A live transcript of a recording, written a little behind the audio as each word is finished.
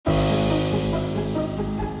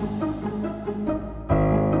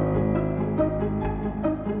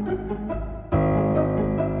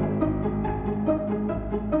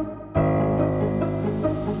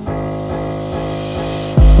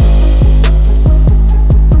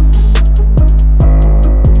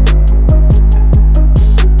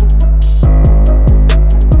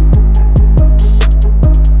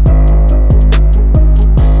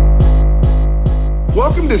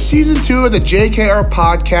Season 2 of the JKR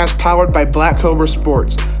podcast powered by Black Cobra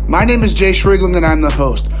Sports. My name is Jay Shrigland and I'm the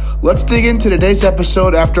host. Let's dig into today's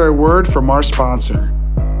episode after a word from our sponsor.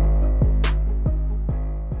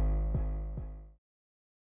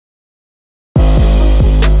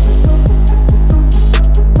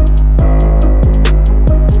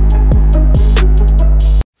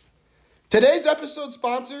 Today's episode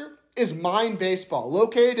sponsor is Mind Baseball,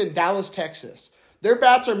 located in Dallas, Texas. Their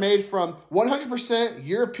bats are made from 100%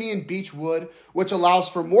 European beech wood, which allows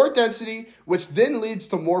for more density, which then leads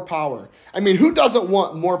to more power. I mean, who doesn't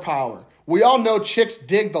want more power? We all know chicks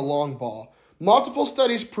dig the long ball. Multiple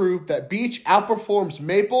studies prove that beech outperforms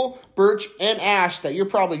maple, birch, and ash that you're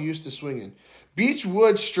probably used to swinging. Beech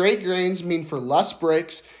wood straight grains mean for less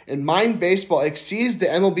breaks, and Mind Baseball exceeds the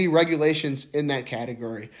MLB regulations in that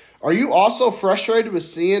category. Are you also frustrated with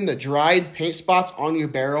seeing the dried paint spots on your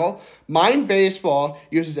barrel? Mind Baseball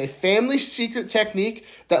uses a family secret technique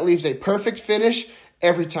that leaves a perfect finish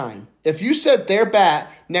every time. If you set their bat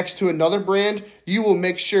next to another brand, you will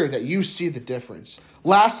make sure that you see the difference.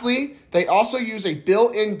 Lastly, they also use a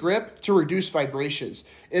built-in grip to reduce vibrations.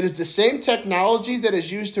 It is the same technology that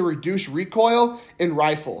is used to reduce recoil in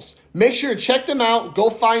rifles. Make sure to check them out. Go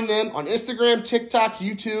find them on Instagram, TikTok,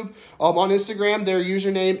 YouTube. On Instagram, their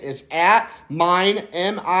username is @mine,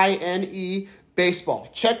 M-I-N-E, baseball.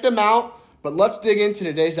 Check them out, but let's dig into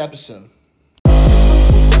today's episode.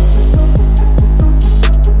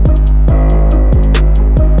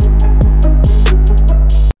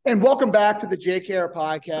 And welcome back to the JKR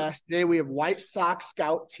podcast. Today we have White Sox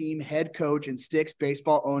scout team head coach and Sticks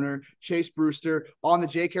baseball owner Chase Brewster on the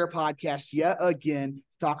JKR podcast yet again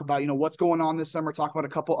to talk about, what's going on this summer, talk about a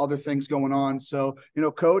couple other things going on. So,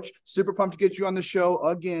 Coach, super pumped to get you on the show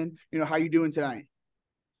again. How you doing tonight?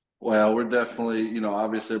 Well, we're definitely,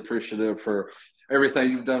 obviously appreciative for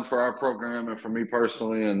everything you've done for our program and for me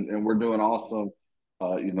personally, and we're doing awesome.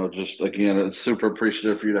 Just again, it's super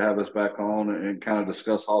appreciative for you to have us back on and kind of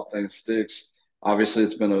discuss all things Sticks. Obviously,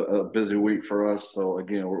 it's been a busy week for us, so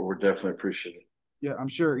again, we're definitely appreciative. Yeah, I'm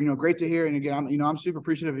sure. Great to hear. And again, I'm super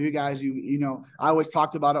appreciative of you guys. I always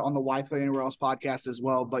talked about it on the Why Play Anywhere Else podcast as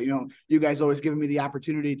well. But you guys always giving me the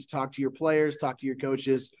opportunity to talk to your players, talk to your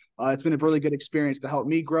coaches. It's been a really good experience to help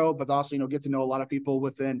me grow, but also, get to know a lot of people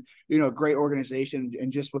within, a great organization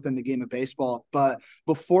and just within the game of baseball. But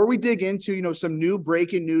before we dig into, some new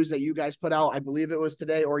breaking news that you guys put out, I believe it was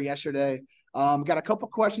today or yesterday. Got a couple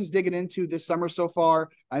questions digging into this summer so far.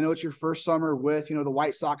 I know it's your first summer with, the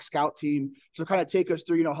White Sox scout team. So kind of take us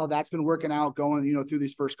through, how that's been working out going, through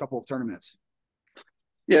these first couple of tournaments.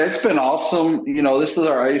 Yeah, it's been awesome. This is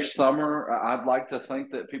our 8th summer. I'd like to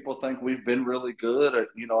think that people think we've been really good.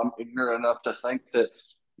 I'm ignorant enough to think that,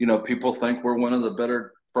 people think we're one of the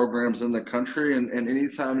better programs in the country. And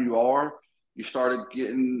anytime you started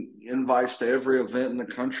getting invites to every event in the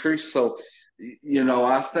country. So,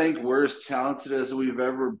 I think we're as talented as we've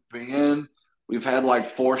ever been. We've had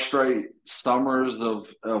like 4 straight summers of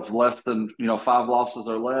less than, 5 losses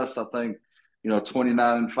or less. I think,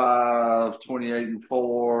 29-5,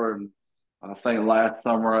 28-4. And I think last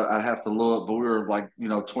summer I'd have to look, but we were like,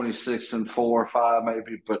 26-4, 5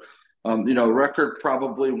 maybe. But, record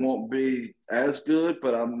probably won't be as good,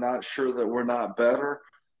 but I'm not sure that we're not better.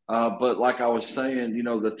 But like I was saying,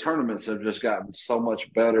 the tournaments have just gotten so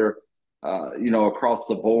much better. Across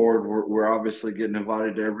the board, we're obviously getting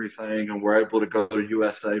invited to everything, and we're able to go to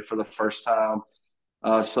USA for the first time.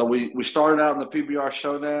 So we started out in the PBR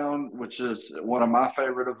Showdown, which is one of my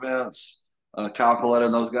favorite events. Kyle Coletta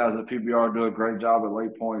and those guys at PBR do a great job at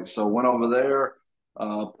Lake Point. So went over there,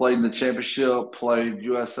 played in the championship, played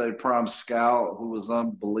USA Prime Scout, who was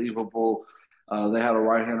unbelievable. They had a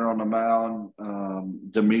right-hander on the mound,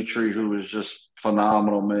 Dimitri, who was just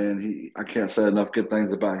phenomenal, man. I can't say enough good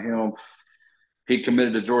things about him. He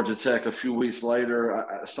committed to Georgia Tech a few weeks later.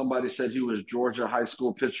 Somebody said he was Georgia High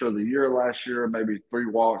School Pitcher of the Year last year, maybe 3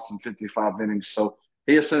 walks and 55 innings. So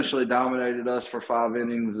he essentially dominated us for 5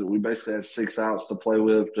 innings. We basically had 6 outs to play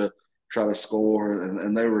with to try to score,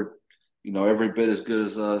 and they were, every bit as good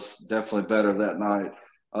as us, definitely better that night.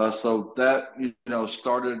 So that,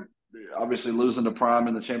 started obviously losing to Prime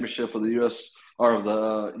in the championship of the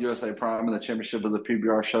USA Prime in the championship of the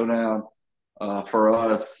PBR Showdown. For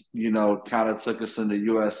us, kind of took us into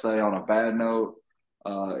USA on a bad note.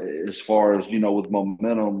 As far as, with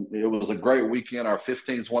momentum, it was a great weekend. Our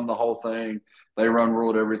 15s won the whole thing. They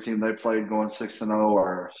ruled every team they played going 6-0.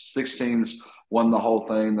 Our 16s won the whole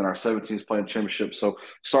thing. Then our 17s played championship. So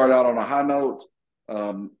started out on a high note.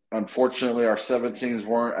 Unfortunately, our 17s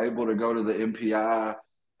weren't able to go to the MPI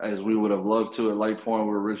as we would have loved to. At Lake Point, we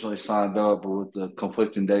were originally signed up, but with the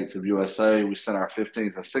conflicting dates of USA, we sent our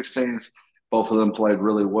 15s and 16s. Both of them played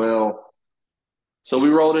really well. So we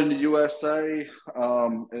rolled into USA,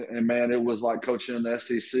 and man, it was like coaching in the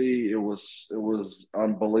SEC. It was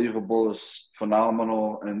unbelievable. It was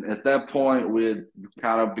phenomenal. And at that point, we had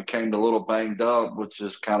kind of became a little banged up, which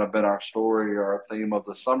has kind of been our story, our theme of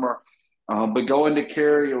the summer. But going to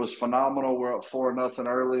Cary, it was phenomenal. We're up 4-0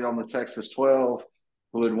 early on the Texas 12,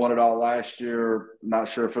 who had won it all last year. Not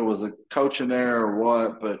sure if it was a coach in there or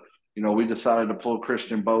what, but we decided to pull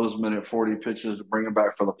Christian Bozeman at 40 pitches to bring him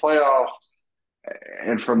back for the playoffs.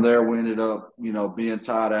 And from there, we ended up, being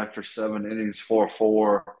tied after 7 innings,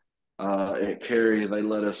 4-4 at Cary. They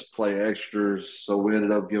let us play extras, so we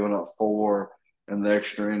ended up giving up 4 in the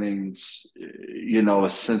extra innings.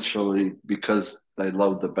 Essentially because they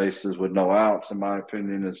load the bases with no outs. In my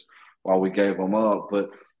opinion, is why we gave them up. But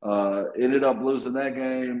ended up losing that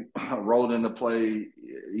game. Rolled into play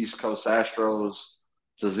East Coast Astros.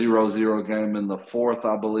 It's a 0-0 game in the fourth,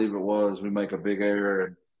 I believe it was. We make a big error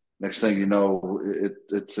and next thing you know,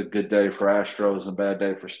 it's a good day for Astros and bad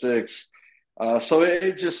day for Sticks. So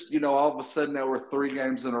it just, all of a sudden there were 3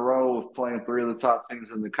 games in a row of playing 3 of the top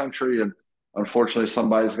teams in the country. And unfortunately,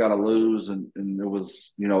 somebody's got to lose. And it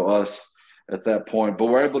was, us at that point. But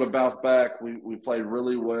we're able to bounce back. We played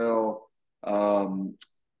really well.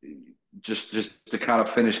 Just to kind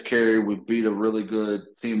of finish Cary, we beat a really good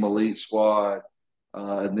Team Elite squad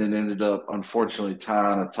and then ended up, unfortunately,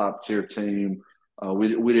 tying a top-tier team.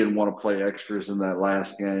 We didn't want to play extras in that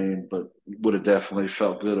last game, but would have definitely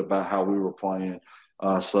felt good about how we were playing.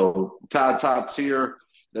 So tied top tier.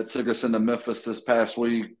 That took us into Memphis this past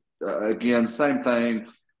week. Again, same thing.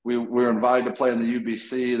 We were invited to play in the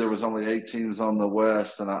UBC. There was only 8 teams on the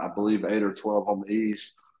West, and I believe 8 or 12 on the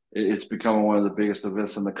East. It's becoming one of the biggest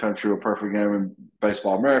events in the country, a perfect game in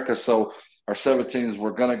Baseball America. So our 17s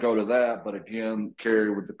were going to go to that, but again,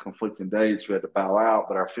 Cary with the conflicting dates, we had to bow out.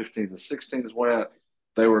 But our 15s and 16s went.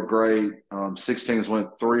 They were great. 16s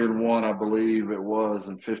went 3-1, I believe it was,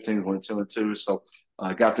 and 15s went 2-2. So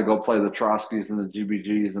I got to go play the Trotskys and the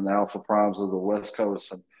GBGs and the Alpha Primes of the West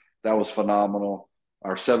Coast, and that was phenomenal.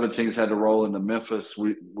 Our 17s had to roll into Memphis.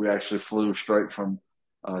 We actually flew straight from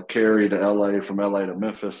Cary to LA, from LA to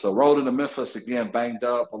Memphis. So rolled into Memphis again, banged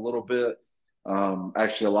up a little bit,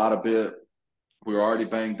 actually a lot of bit. We were already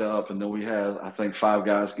banged up, and then we had, I think, 5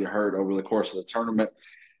 guys get hurt over the course of the tournament.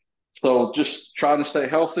 So just trying to stay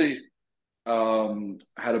healthy.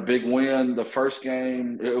 Had a big win. The first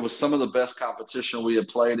game, it was some of the best competition we had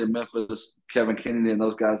played in Memphis. Kevin Kennedy and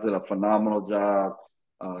those guys did a phenomenal job.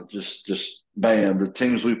 Man, the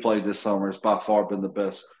teams we played this summer has by far been the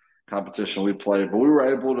best competition we played. But we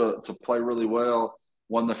were able to play really well.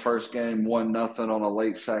 Won the first game 1-0 on a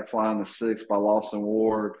late sac fly in the 6th by Lawson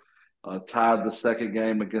Ward. Tied the second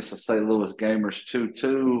game against the St. Louis Gamers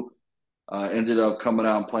 2-2. Ended up coming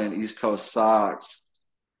out and playing East Coast Sox.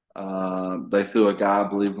 They threw a guy, I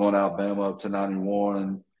believe, going to Alabama up to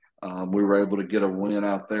 91. We were able to get a win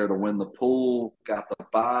out there to win the pool. Got the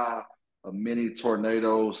bye. A mini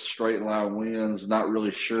tornado, straight line winds. Not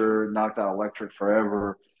really sure. Knocked out Electric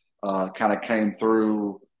Forever. Kind of came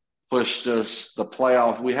through, pushed us the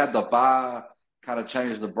playoff. We had the bye. Kind of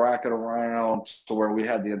changed the bracket around to where we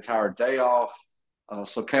had the entire day off.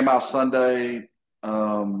 So came out Sunday.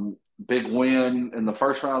 Big win in the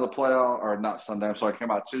first round of the playoff, or not Sunday, I'm sorry,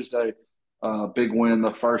 came out Tuesday. Big win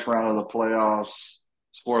the first round of the playoffs.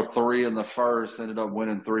 Scored 3 in the first, ended up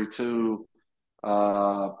winning 3-2.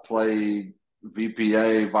 Played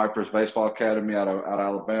VPA, Vipers Baseball Academy out of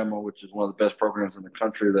Alabama, which is one of the best programs in the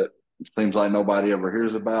country that it seems like nobody ever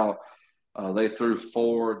hears about. They threw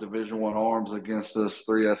 4 Division I arms against us,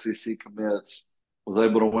 3 SEC commits. Was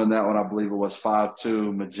able to win that one. I believe it was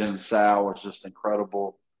 5-2. Majen Sal was just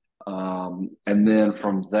incredible. And then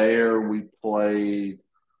from there, we played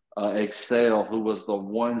Excel, who was the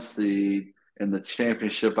 1 seed in the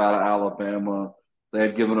championship out of Alabama. They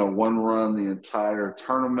had given a 1 run the entire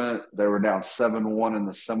tournament. They were down 7-1 in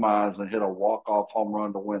the semis and hit a walk-off home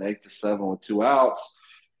run to win 8-7 with 2 outs.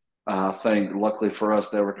 I think luckily for us,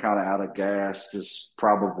 they were kind of out of gas, just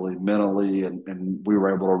probably mentally, and we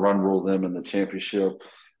were able to run rule them in the championship.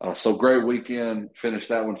 So great weekend. Finished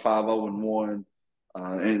that one 5-0-1.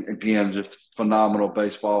 And again, just phenomenal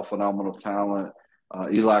baseball, phenomenal talent.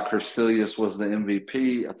 Eli Curcilius was the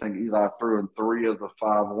MVP. I think Eli threw in 3 of the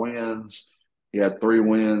 5 wins. He had 3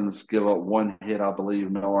 wins, give up 1 hit, I believe,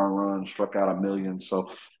 no earned run, struck out 1 million. So,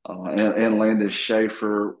 and Landis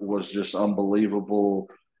Schaefer was just unbelievable.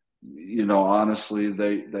 Honestly,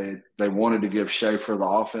 they wanted to give Schaefer the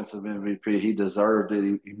offensive MVP. He deserved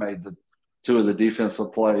it. He made two of the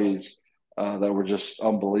defensive plays that were just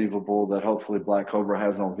unbelievable that hopefully Black Cobra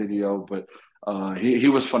has on video. But he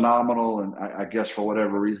was phenomenal, and I guess for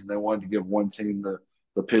whatever reason they wanted to give one team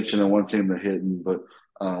the pitching and one team the hitting. But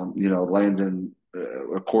Landon,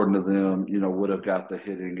 according to them, would have got the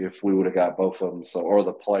hitting if we would have got both of them. So, or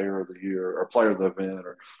the player of the year, or player of the event,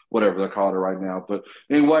 or whatever they're calling it right now. But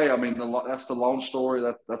anyway, I mean, that's the long story.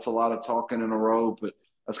 That's a lot of talking in a row, but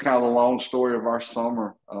that's kind of the long story of our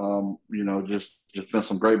summer. Just been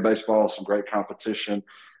some great baseball, some great competition.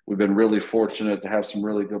 We've been really fortunate to have some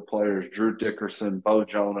really good players. Drew Dickerson, Bo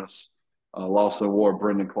Jonas, lost the award,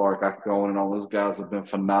 Brendan Clark. I could go on and on. Those guys have been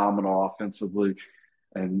phenomenal offensively.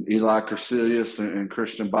 And Eli Corcelius and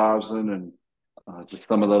Christian Bobson and just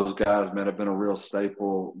some of those guys, man, have been a real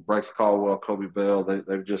staple. Bryce Caldwell, Kobe Bell,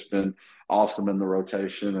 they've just been awesome in the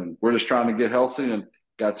rotation. And we're just trying to get healthy and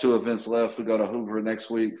got two events left. We go to Hoover next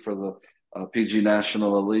week for the PG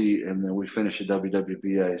National Elite, and then we finish at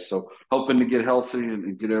WWBA. So hoping to get healthy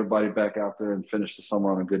and get everybody back out there and finish the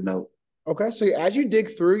summer on a good note. Okay, so as you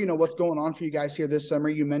dig through, what's going on for you guys here this summer,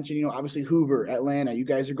 you mentioned, obviously Hoover, Atlanta, you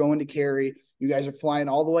guys are going to Cary, you guys are flying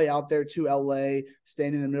all the way out there to LA,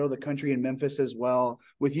 staying in the middle of the country in Memphis as well.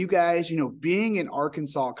 With you guys, being in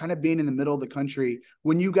Arkansas, kind of being in the middle of the country,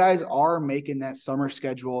 when you guys are making that summer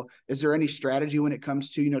schedule, is there any strategy when it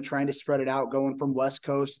comes to, trying to spread it out, going from West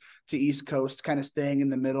Coast to East Coast, kind of staying in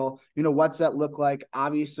the middle? What's that look like?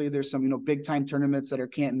 Obviously, there's some, big time tournaments that are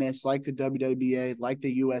can't miss, like the WWBA, like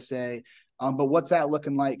the USA. But what's that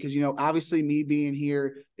looking like? Because, obviously me being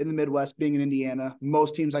here in the Midwest, being in Indiana,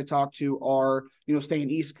 most teams I talk to are, staying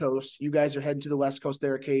East Coast. You guys are heading to the West Coast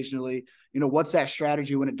there occasionally. What's that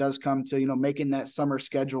strategy when it does come to, making that summer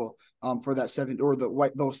schedule for that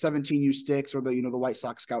those 17U Sticks or the White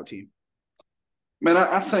Sox scout team? Man,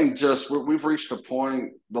 I think just we've reached a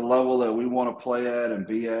point, the level that we want to play at and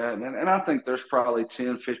be at. And I think there's probably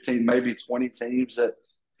 10, 15, maybe 20 teams that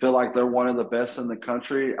feel like they're one of the best in the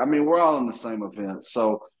country. I mean, we're all in the same event.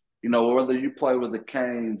 So, whether you play with the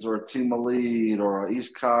Canes or a Team Elite or a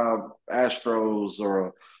East Cobb Astros or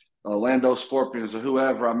a Orlando Scorpions or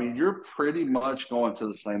whoever, I mean, you're pretty much going to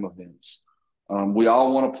the same events. We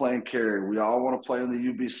all want to play in Cary. We all want to play in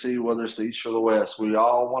the UBC, whether it's the East or the West. We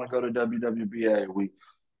all want to go to WWBA.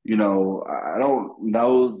 I don't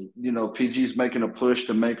know, PG's making a push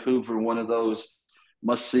to make Hoover one of those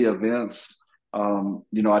must-see events. I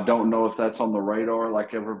don't know if that's on the radar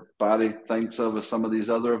like everybody thinks of as some of these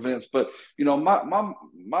other events. But,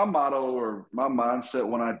 my motto or my mindset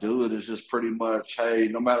when I do it is just pretty much, hey,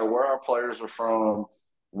 no matter where our players are from,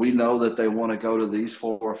 we know that they want to go to these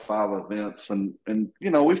 4 or 5 events. And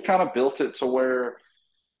we've kind of built it to where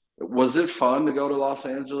was it fun to go to Los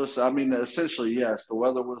Angeles? I mean, essentially, yes. The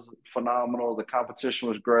weather was phenomenal. The competition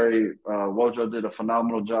was great. Wojo did a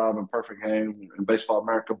phenomenal job in Perfect Game in Baseball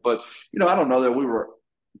America. But, I don't know that we were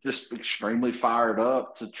just extremely fired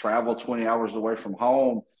up to travel 20 hours away from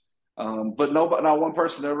home. But not one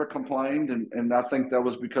person ever complained. And I think that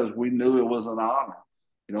was because we knew it was an honor.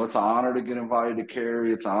 It's an honor to get invited to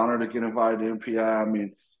Cary. It's an honor to get invited to MPI. I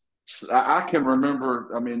mean, I can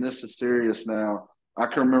remember, I mean, this is serious now. I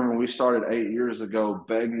can remember when we started 8 years ago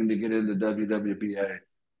begging to get into WWBA.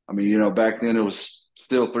 I mean, back then it was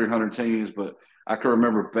still 300 teams, but I can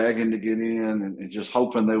remember begging to get in and just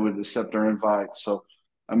hoping they would accept our invite. So,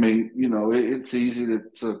 I mean, it's easy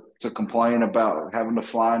to complain about having to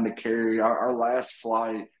fly into Cary. Our last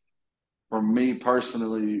flight for me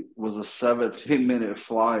personally was a 17-minute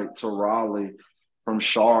flight to Raleigh from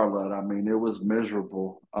Charlotte. I mean, it was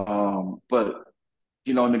miserable. But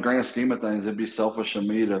in the grand scheme of things, it'd be selfish of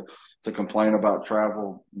me to complain about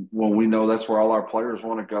travel when we know that's where all our players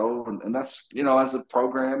want to go. And that's, as a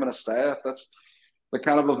program and a staff, that's the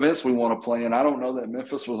kind of events we want to play in. I don't know that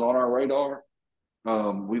Memphis was on our radar.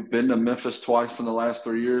 We've been to Memphis twice in the last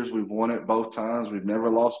 3 years. We've won it both times. We've never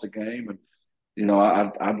lost a game. And,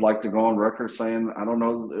 I'd like to go on record saying I don't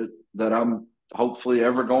know that I'm hopefully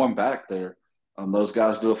ever going back there. Those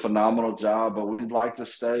guys do a phenomenal job, but we'd like to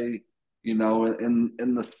stay in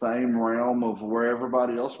the same realm of where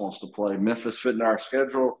everybody else wants to play. Memphis fitting our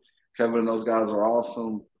schedule. Kevin and those guys are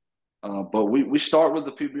awesome. But we start with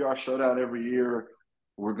the PBR showdown every year.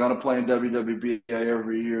 We're going to play in WWBA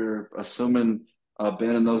every year, assuming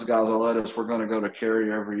Ben and those guys will let us. We're going to go to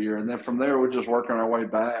Cary every year. And then from there, we're just working our way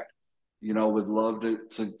back. Would love to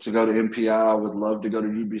go to MPI. Would love to go to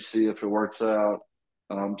UBC if it works out.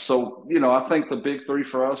 So, I think the big three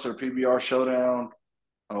for us are PBR showdown,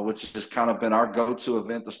 which has kind of been our go-to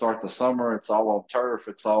event to start the summer. It's all on turf.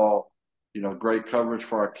 It's all, great coverage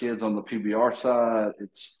for our kids on the PBR side.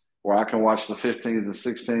 It's where I can watch the 15s and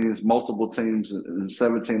 16s, multiple teams and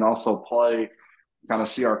 17 also play, kind of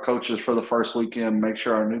see our coaches for the first weekend, make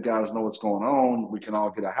sure our new guys know what's going on. We can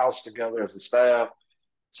all get a house together as a staff.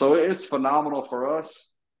 So it's phenomenal for us.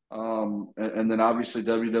 And then obviously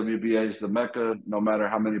WWBA is the mecca. No matter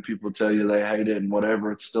how many people tell you they hate it and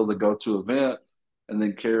whatever, it's still the go-to event. And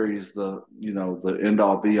then carries the end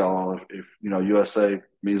all be all. If USA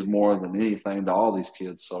means more than anything to all these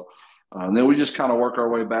kids. So and then we just kind of work our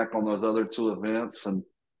way back on those other two events and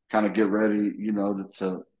kind of get ready,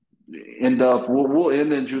 to end up. We'll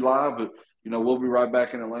end in July, but we'll be right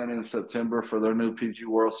back in Atlanta in September for their new PG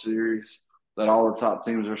World Series that all the top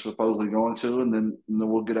teams are supposedly going to, and then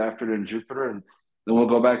we'll get after it in Jupiter, and then we'll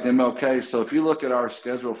go back to MLK. So if you look at our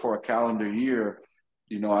schedule for a calendar year,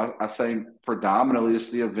 I think predominantly it's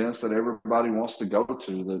the events that everybody wants to go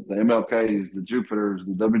to, the MLKs, the Jupiters,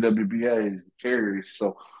 the WWBAs, the carries.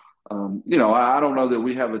 So, I don't know that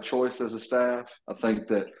we have a choice as a staff. I think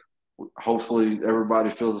that hopefully everybody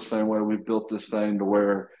feels the same way. We've built this thing to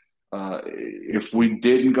where if we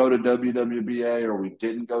didn't go to WWBA or we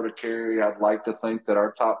didn't go to Cary, I'd like to think that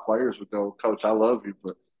our top players would go, Coach, I love you,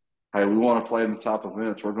 but hey, we want to play in the top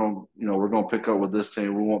events. We're going to pick up with this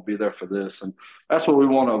team. We won't be there for this, and that's what we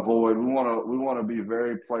want to avoid. We want to be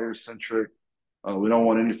very player centric. We don't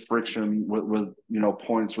want any friction with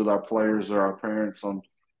points with our players or our parents on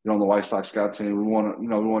the White Sox scout team. We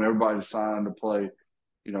want everybody to sign to play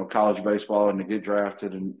college baseball and to get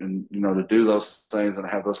drafted and to do those things and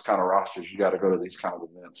have those kind of rosters. You got to go to these kind of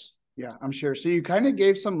events. Yeah, I'm sure. So you kind of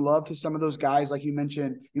gave some love to some of those guys, like you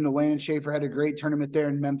mentioned. Landon Schaefer had a great tournament there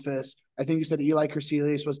in Memphis. I think you said Eli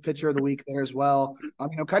Corselius was pitcher of the week there as well.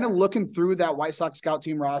 Kind of looking through that White Sox scout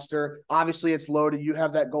team roster, obviously it's loaded. You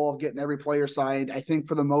have that goal of getting every player signed. I think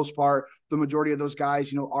for the most part, the majority of those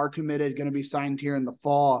guys, are committed, going to be signed here in the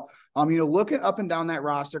fall. Looking up and down that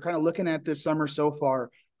roster, kind of looking at this summer so far,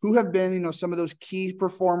 who have been, some of those key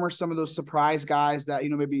performers, some of those surprise guys that,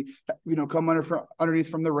 maybe, come underneath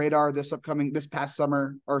from the radar this past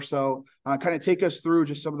summer or so. Kind of take us through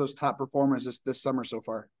just some of those top performers this summer so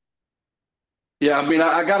far. Yeah,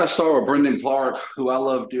 I got to start with Brendan Clark, who I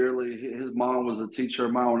love dearly. His mom was a teacher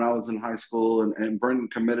of mine when I was in high school, and Brendan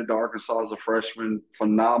committed to Arkansas as a freshman.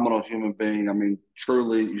 Phenomenal human being.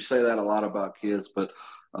 Truly, you say that a lot about kids, but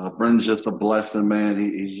Brendan's just a blessing, man.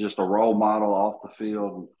 He's just a role model off the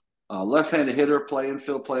field. Left-handed hitter, play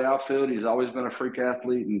infield, play outfield. He's always been a freak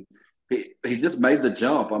athlete, and he just made the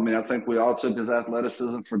jump. I think we all took his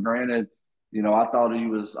athleticism for granted. I thought he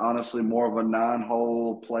was honestly more of a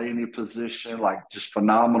nine-hole, play any position, like just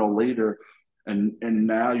phenomenal leader. And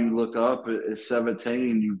now you look up at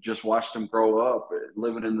 17, you just watched him grow up,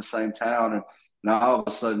 living in the same town, and now all of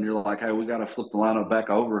a sudden you're like, hey, we got to flip the lineup back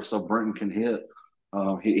over so Brenton can hit.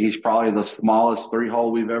 He's probably the smallest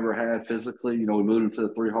three-hole we've ever had physically. We moved him to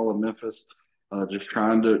the three-hole in Memphis, just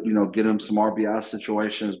trying to, get him some RBI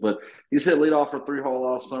situations. But he's hit leadoff for three-hole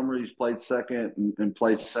all summer. He's played second and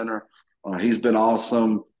played center. He's been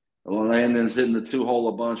awesome. Landon's hitting the two-hole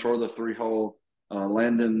a bunch or the three-hole.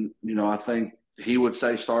 Landon, I think he would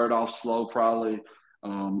say started off slow probably.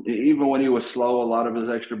 Even when he was slow, a lot of his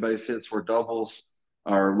extra base hits were doubles,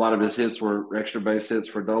 or a lot of his hits were extra base hits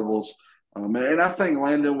for doubles. And I think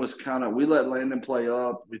Landon was we let Landon play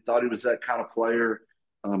up. We thought he was that kind of player.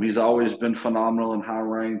 He's always been phenomenal and high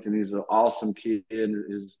ranked, and he's an awesome kid.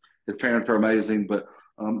 His parents are amazing. But,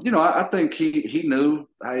 I think he knew,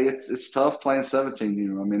 hey, it's tough playing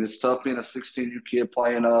 17U. It's tough being a 16U kid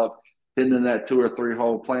playing up, hitting in that 2 or 3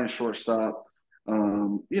 hole, playing shortstop.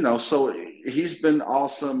 So he's been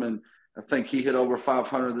awesome. And I think he hit over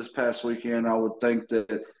 500 this past weekend. I would think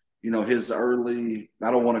that, his early,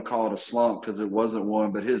 I don't want to call it a slump because it wasn't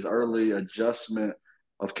one, but his early adjustment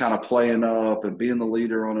of kind of playing up and being the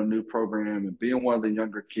leader on a new program and being one of the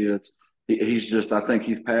younger kids, he's just, I think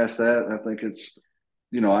he's past that. I think it's,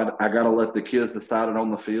 I got to let the kids decide it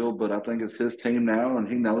on the field, but I think it's his team now and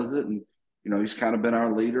he knows it. And, he's kind of been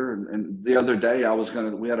our leader. And the other day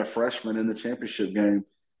we had a freshman in the championship game.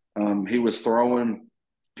 He was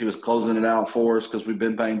closing it out for us because we've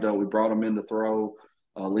been banged up. We brought him in to throw.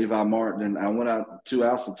 Levi Martin, and I went out 2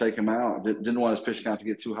 outs to take him out. Didn't want his pitch count to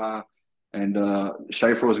get too high. And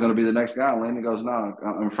Schaefer was going to be the next guy. And Landon goes, no,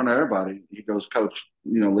 in front of everybody. He goes, Coach,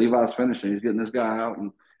 Levi's finishing. He's getting this guy out,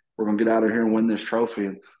 and we're going to get out of here and win this trophy.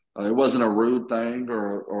 And it wasn't a rude thing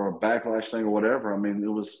or a backlash thing or whatever. It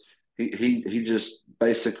was he just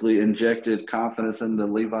basically injected confidence into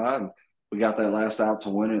Levi, and we got that last out to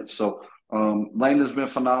win it. So Landon's been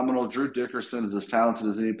phenomenal. Drew Dickerson is as talented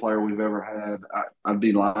as any player we've ever had. I'd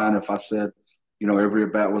be lying if I said, every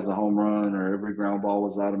at bat was a home run or every ground ball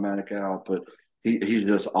was automatic out. But he's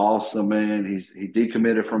just awesome, man. He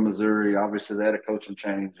decommitted from Missouri. Obviously, they had a coaching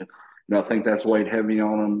change, and I think that's weighed heavy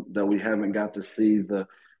on him that we haven't got to see the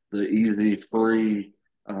easy, free,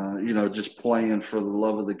 just playing for the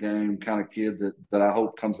love of the game kind of kid that I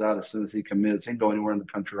hope comes out as soon as he commits. He can go anywhere in the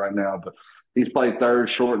country right now, but he's played third,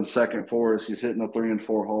 short, and second for us. He's hitting the 3 and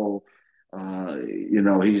 4 hole.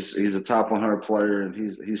 He's a top 100 player, and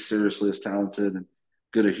he's seriously as talented and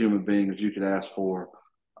good a human being as you could ask for.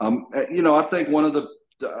 I think one of the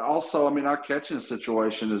also, I mean, our catching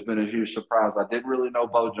situation has been a huge surprise. I didn't really know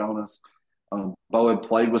Bo Jonas. Bo had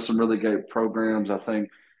played with some really great programs. I think,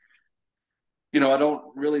 I don't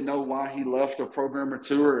really know why he left a program or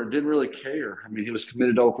two or didn't really care. I mean, he was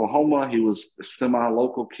committed to Oklahoma. He was a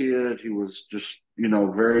semi-local kid. He was just,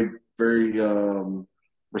 very, very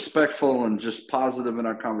respectful and just positive in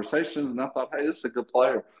our conversations. And I thought, hey, this is a good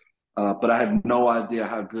player. But I had no idea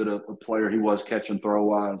how good a player he was catch and throw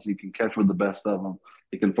wise. He can catch with the best of them.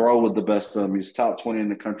 He can throw with the best of them. He's top 20 in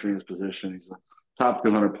the country in his position. He's a top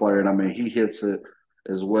 200 player. And I mean, he hits it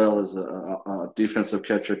as well as a defensive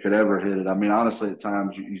catcher could ever hit it. I mean, honestly, at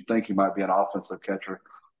times you think he might be an offensive catcher.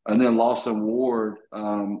 And then Lawson Ward,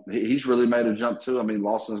 he's really made a jump too. I mean,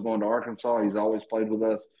 Lawson's going to Arkansas. He's always played with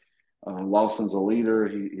us. Lawson's a leader.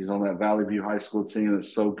 He's on that Valley View High School team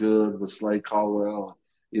that's so good with Slade Caldwell,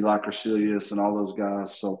 Eli Corcelius, and all those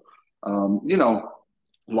guys. So,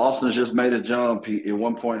 Lawson's just made a jump. He at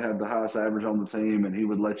one point had the highest average on the team, and he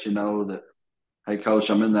would let you know that, hey, coach,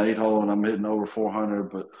 I'm in the 8 hole and I'm hitting over 400.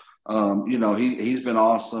 But he's been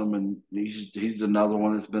awesome, and he's another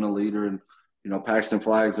one that's been a leader. And Paxton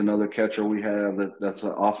Flagg's another catcher we have that's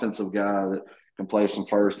an offensive guy that can play some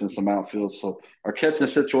first and some outfield. So our catching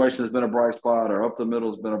situation has been a bright spot. Our up the middle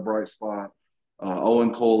has been a bright spot.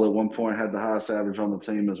 Owen Cole at one point had the highest average on the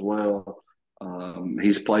team as well.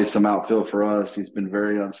 He's played some outfield for us. He's been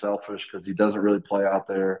very unselfish because he doesn't really play out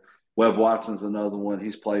there. Webb Watson's another one.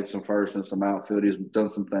 He's played some first and some outfield. He's done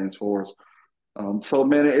some things for us.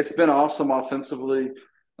 Man, it's been awesome offensively.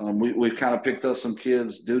 We've kind of picked up some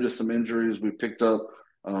kids due to some injuries. We picked up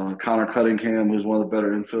Connor Cunningham, who's one of the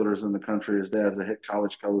better infielders in the country. His dad's a hit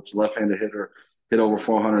college coach, left-handed hitter, hit over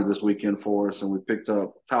 400 this weekend for us. And we picked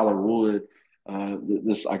up Tyler Wood.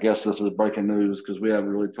 I guess this was breaking news because we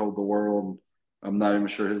haven't really told the world. I'm not even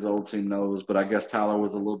sure his old team knows, but I guess Tyler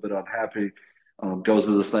was a little bit unhappy. Goes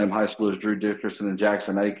to the same high school as Drew Dickerson and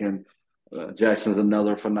Jackson Aiken. Jackson's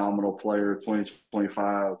another phenomenal player,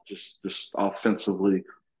 2025, just offensively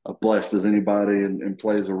blessed as anybody and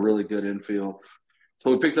plays a really good infield. So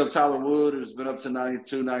we picked up Tyler Wood, who's been up to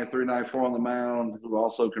 92, 93, 94 on the mound, who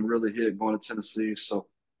also can really hit going to Tennessee. So,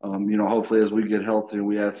 hopefully as we get healthy and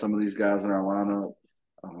we add some of these guys in our lineup,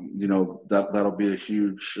 that'll be a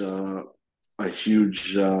huge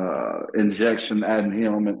injection adding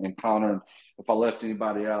him and Connor. If I left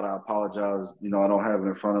anybody out, I apologize. I don't have it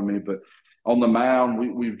in front of me. But on the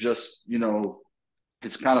mound, we've just,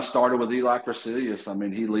 it's kind of started with Eli Corcelius. I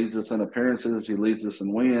mean, he leads us in appearances. He leads us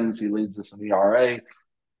in wins. He leads us in ERA.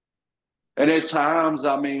 And at times,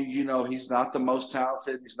 I mean, he's not the most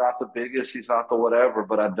talented. He's not the biggest. He's not the whatever.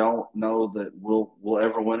 But I don't know that we'll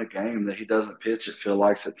ever win a game that he doesn't pitch. It feels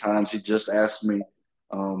like at times he just asked me.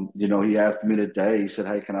 He asked me today. He said,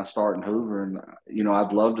 "Hey, can I start in Hoover?" And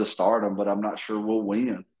I'd love to start him, but I'm not sure we'll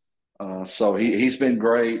win. So he's been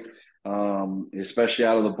great, especially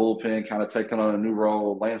out of the bullpen, kind of taking on a new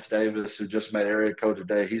role. Lance Davis, who just made area code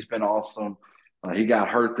today, he's been awesome. He got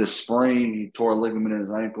hurt this spring. He tore a ligament in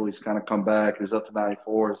his ankle. He's kind of come back. He was up to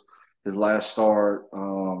 94 his last start.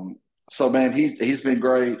 So man, he's been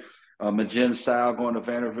great. Majen Sal going to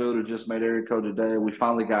Vanderbilt, who just made area code today. We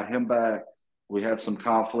finally got him back. We had some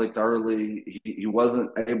conflict early. He wasn't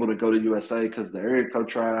able to go to USA because of the area code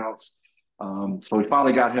tryouts. So we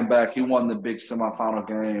finally got him back. He won the big semifinal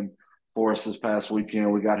game for us this past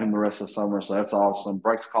weekend. We got him the rest of the summer, so that's awesome.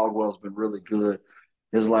 Bryce Caldwell's been really good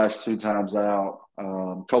his last 2 times out.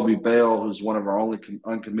 Kobe Bell, who's one of our only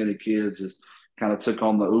uncommitted kids, has kind of took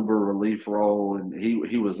on the Uber relief role, and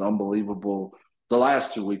he was unbelievable. The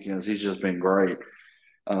last 2 weekends, he's just been great.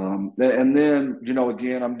 And then,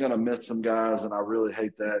 again, I'm going to miss some guys, and I really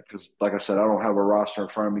hate that because, like I said, I don't have a roster in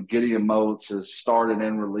front of me. Gideon Moats has started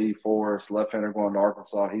in relief for us, left-hander going to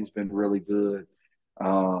Arkansas. He's been really good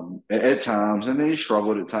at times, and then he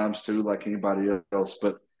struggled at times too, like anybody else.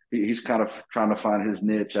 But he's kind of trying to find his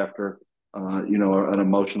niche after, an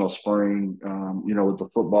emotional spring, with the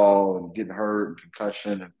football and getting hurt and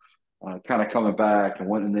concussion and kind of coming back and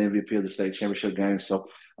winning the MVP of the state championship game. So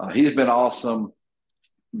he's been awesome.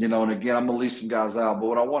 And again, I'm going to leave some guys out. But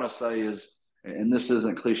what I want to say is, and this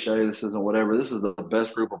isn't cliche, this isn't whatever. This is the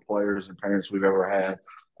best group of players and parents we've ever had.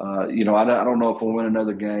 I don't know if we'll win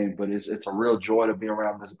another game, but it's a real joy to be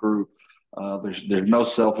around this group. There's no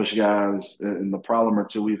selfish guys, and the problem or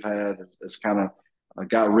two we've had is kind of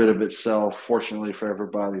got rid of itself, fortunately for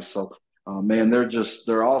everybody. So, man,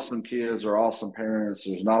 they're awesome kids, they're awesome parents.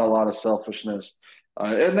 There's not a lot of selfishness,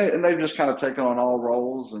 and they've just kind of taken on all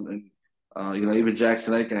roles, and even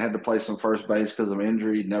Jackson Aiken had to play some first base because of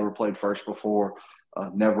injury. He'd never played first before.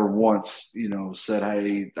 Never once, said,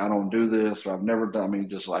 "Hey, I don't do this," or "I've never done." I mean,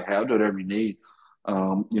 just like, "Hey, I'll do whatever you need."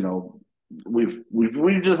 Um, you know, we've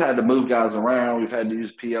just had to move guys around. We've had to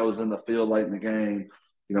use POs in the field late in the game.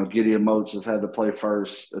 Gideon Moats has had to play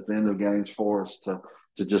first at the end of games for us to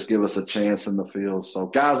just give us a chance in the field. So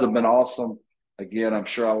guys have been awesome. Again, I'm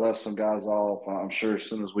sure I left some guys off. I'm sure as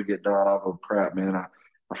soon as we get done, I'll go, crap, man,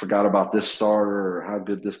 I forgot about this starter or how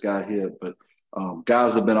good this guy hit. But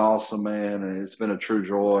guys have been awesome, man, and it's been a true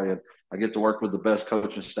joy. And I get to work with the best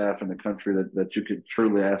coaching staff in the country that you could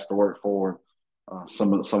truly ask to work for.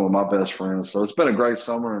 Some of my best friends. So it's been a great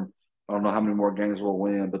summer, and I don't know how many more games we'll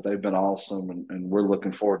win, but they've been awesome, and we're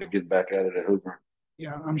looking forward to getting back at it at Hoover.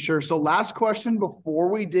 Yeah, I'm sure. So last question before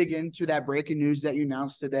we dig into that breaking news that you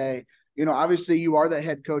announced today. Obviously you are the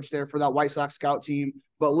head coach there for that White Sox scout team,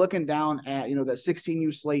 but looking down at, that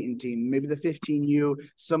 16U Slayton team, maybe the 15U,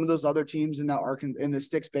 some of those other teams in that in the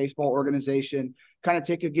Sticks baseball organization, kind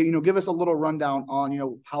of give us a little rundown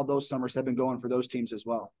on, how those summers have been going for those teams as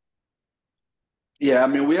well. Yeah, I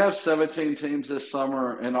mean, we have 17 teams this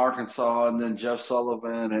summer in Arkansas, and then Jeff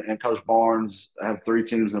Sullivan and Coach Barnes have 3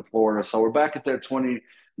 teams in Florida. So we're back at that 20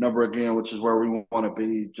 number again, which is where we want to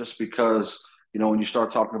be, just because, when you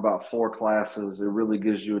start talking about 4 classes, it really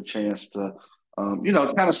gives you a chance to,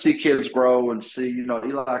 kind of see kids grow and see,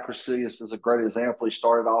 Eli Crisillas is a great example. He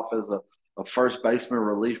started off as a first baseman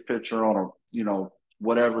relief pitcher on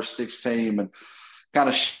whatever Sticks team, and kind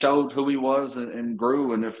of showed who he was and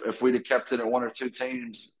grew. And if we'd have kept it at 1 or 2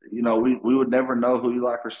 teams, we would never know who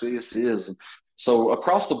Eli Crisillas is. And so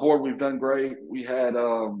across the board, we've done great. We had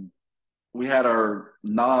our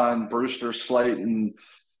non-Brewster, Slayton,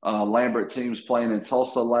 Lambert teams playing in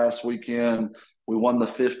Tulsa last weekend. We won the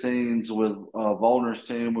 15s with Volner's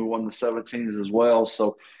team. We won the 17s as well.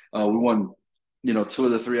 So we won, 2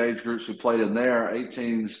 of the 3 age groups we played in there.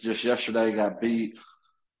 18s just yesterday got beat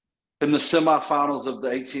in the semifinals of the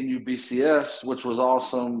 18U BCS, which was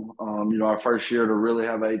awesome. Our first year to really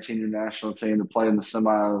have an 18U national team to play in the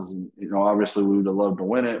semis. And, obviously we would have loved to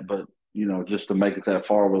win it, but, just to make it that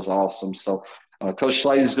far was awesome. So Coach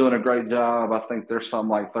Slade's doing a great job. I think they're something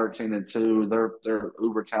like 13-2. They're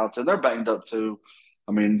uber talented. They're banged up too.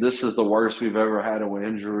 I mean, this is the worst we've ever had it with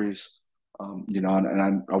injuries. I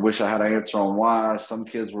wish I had an answer on why. Some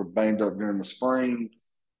kids were banged up during the spring.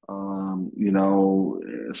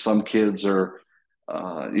 Some kids are,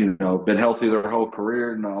 been healthy their whole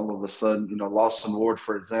career, and all of a sudden, Lawson Ward,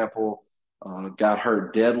 for example, got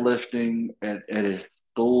hurt deadlifting at his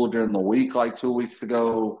school during the week, like 2 weeks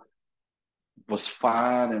ago, was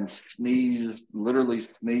fine and literally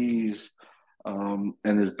sneezed, and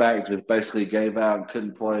his back just basically gave out and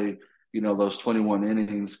couldn't play, those 21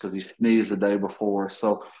 innings because he sneezed the day before.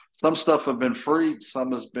 So some stuff have been freak,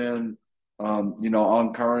 some has been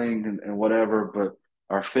oncurring and whatever. But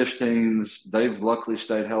our 15s, they've luckily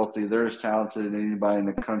stayed healthy. They're as talented as anybody in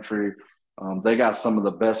the country. They got some of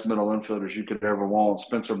the best middle infielders you could ever want.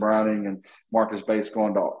 Spencer Browning and Marcus Bates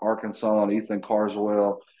going to Arkansas, and Ethan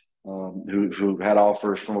Carswell, who had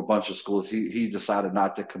offers from a bunch of schools. He decided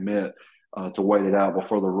not to commit to wait it out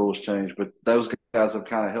before the rules changed. But those guys have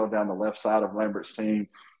kind of held down the left side of Lambert's team,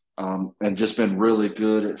 and just been really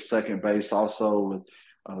good at second base also with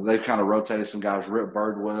 – they've kind of rotated some guys. Rip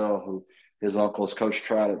Birdwell, who his uncle's Coach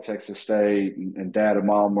Trout at Texas State, and dad and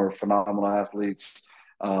mom were phenomenal athletes.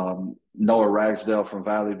 Noah Ragsdale from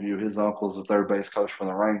Valley View, his uncle's the third base coach for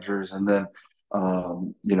the Rangers. And then,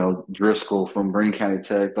 Driscoll from Greene County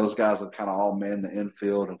Tech. Those guys have kind of all manned the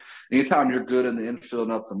infield. And anytime you're good in the infield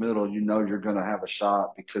and up the middle, you're going to have a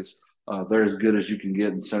shot because they're as good as you can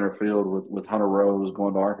get in center field with Hunter Rose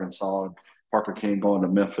going to Arkansas and Parker King going to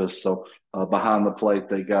Memphis. So behind the plate,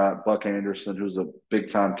 they got Buck Anderson, who's a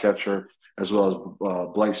big-time catcher, as well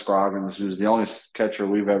as Blake Scroggins, who's the only catcher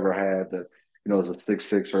we've ever had that, is a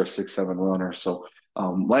 6'6" or a 6'7" runner. So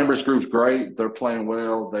Lambert's group's great. They're playing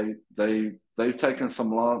well. They've taken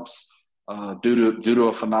some lumps due to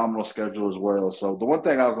a phenomenal schedule as well. So the one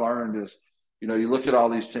thing I've learned is, you look at all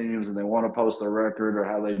these teams and they want to post their record or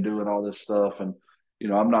how they do and all this stuff. And,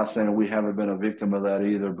 I'm not saying we haven't been a victim of that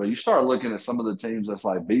either, but you start looking at some of the teams that's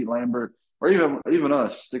like beat Lambert or even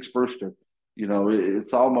us, Sticks Brewster.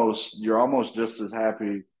 it's almost you're almost just as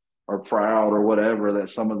happy or proud or whatever that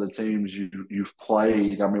some of the teams you've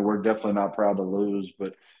played. I mean, we're definitely not proud to lose,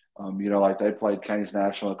 but like they played Canes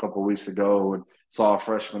National a couple of weeks ago and saw a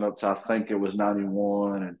freshman up to I think it was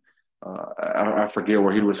 91, and I forget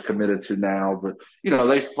where he was committed to now, but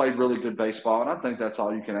they've played really good baseball, and I think that's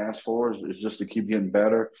all you can ask for is just to keep getting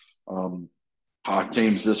better. Our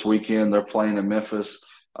teams this weekend, they're playing in Memphis,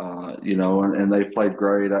 and they played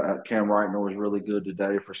great. Cam Reitner was really good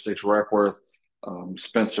today for Sticks Reckworth.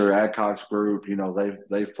 Spencer Adcock's group,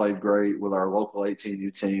 they've played great with our local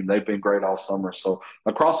 18U team. They've been great all summer. So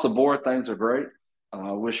across the board, things are great.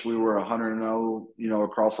 I wish we were 100-0,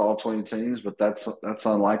 across all 20 teams, but that's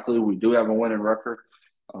unlikely. We do have a winning record,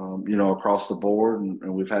 across the board,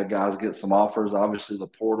 and we've had guys get some offers. Obviously, the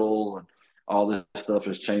portal and all this stuff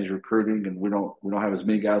has changed recruiting, and we don't have as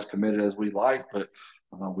many guys committed as we'd like, but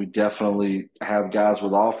we definitely have guys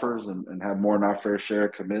with offers and have more than our fair share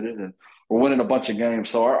committed, and we're winning a bunch of games.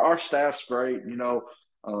 So our staff's great.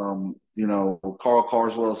 Carl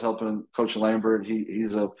Carswell is helping Coach Lambert.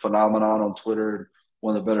 He's a phenomenon on Twitter,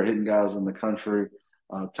 one of the better hitting guys in the country.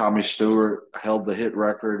 Tommy Stewart held the hit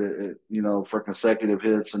record for consecutive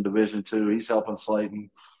hits in Division II. He's helping Slayton.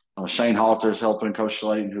 Shane Halter's helping Coach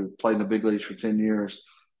Slayton, who played in the big leagues for 10 years.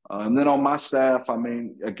 And then on my staff, I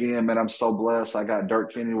mean, again, man, I'm so blessed. I got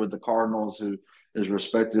Dirk Kenny with the Cardinals, who is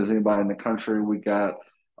respected as anybody in the country. We got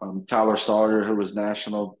Tyler Sawyer, who was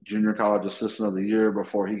National Junior College Assistant of the Year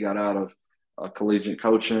before he got out of collegiate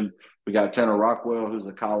coaching. We got Tanner Rockwell, who's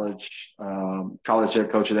a college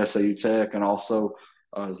head coach at SAU Tech, and also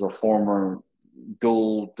is a former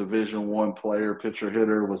dual Division I player, pitcher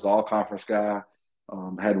hitter, was all conference guy.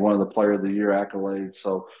 Had one of the Player of the Year accolades.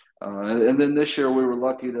 So, and then this year we were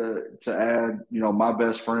lucky to add, my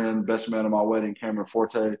best friend, best man at my wedding, Cameron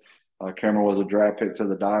Forte. Cameron was a draft pick to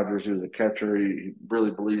the Dodgers. He was a catcher. He really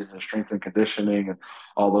believes in strength and conditioning and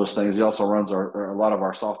all those things. He also runs a lot of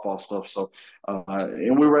our softball stuff. So,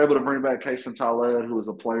 and we were able to bring back Kason Talled, who was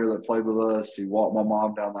a player that played with us. He walked my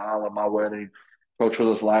mom down the aisle at my wedding, coached with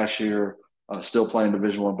us last year, still playing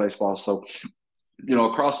Division I baseball. So,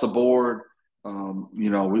 across the board,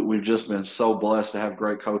 we've just been so blessed to have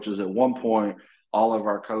great coaches. At one point, all of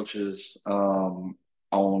our coaches on,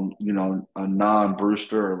 a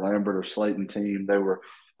non-Brewster or Lambert or Slayton team, they were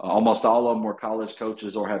almost all of them were college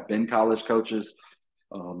coaches or have been college coaches.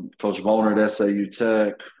 Coach Volner at SAU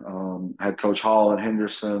Tech, had Coach Hall at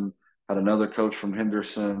Henderson, had another coach from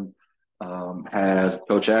Henderson, had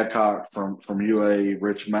Coach Adcock from UA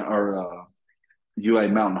Richmond or UA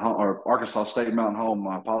Mountain Home or Arkansas State Mountain Home.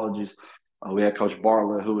 My apologies. We had Coach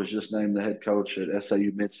Bartlett, who was just named the head coach at SAU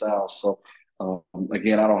Mid-South. So,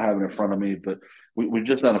 again, I don't have it in front of me, but we've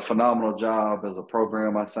just done a phenomenal job as a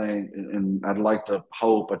program, I think. And I'd like to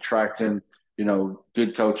hope attracting,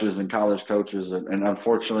 good coaches and college coaches. And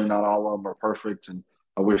unfortunately, not all of them are perfect. And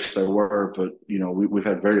I wish they were. But, we've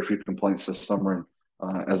had very few complaints this summer.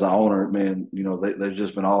 And as an owner, man, they've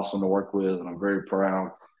just been awesome to work with. And I'm very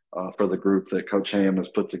proud for the group that Coach Ham has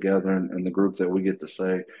put together and the group that we get to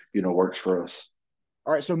say, works for us.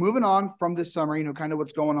 All right, so moving on from this summer, kind of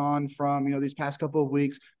what's going on from, these past couple of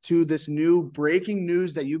weeks to this new breaking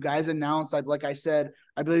news that you guys announced. Like I said,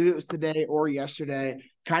 I believe it was today or yesterday.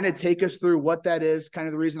 Kind of take us through what that is, kind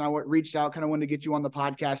of the reason I reached out, kind of wanted to get you on the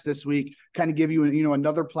podcast this week, kind of give you,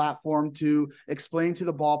 another platform to explain to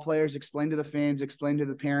the ball players, explain to the fans, explain to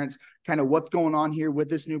the parents, kind of what's going on here with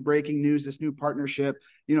this new breaking news, this new partnership,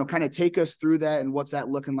 kind of take us through that and what's that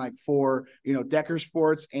looking like for, Decker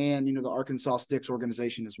Sports and, the Arkansas Sticks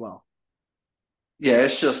organization as well. Yeah,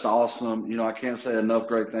 it's just awesome. I can't say enough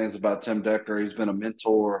great things about Tim Decker. He's been a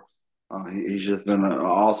mentor. He's just been an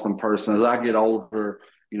awesome person. As I get older,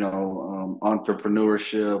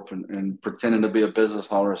 entrepreneurship and pretending to be a business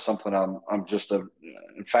owner is something I'm just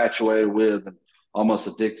infatuated with and almost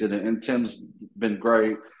addicted. And Tim's been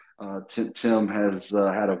great. Tim has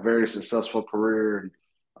had a very successful career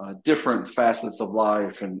and different facets of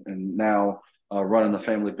life, and now running the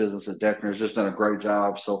family business at Decker has just done a great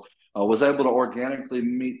job. So I was able to organically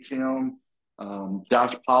meet Tim.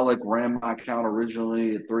 Josh Pollock ran my account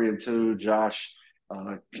originally at 3-2. Josh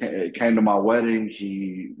came to my wedding.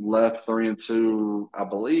 He left 3-2, I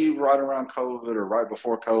believe, right around COVID or right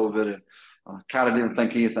before COVID, and kind of didn't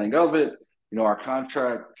think anything of it. Our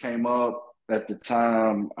contract came up at the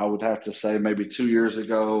time, I would have to say maybe 2 years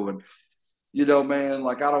ago. And, man,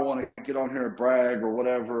 like, I don't want to get on here and brag or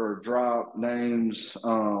whatever or drop names.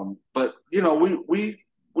 But,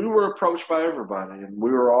 we were approached by everybody, and we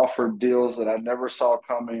were offered deals that I never saw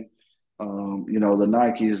coming. The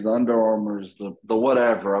Nikes, the Under Armours, the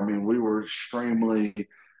whatever. I mean, we were extremely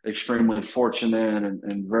extremely fortunate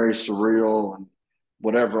and very surreal and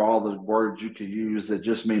whatever all the words you could use that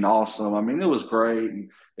just mean awesome. I mean, it was great.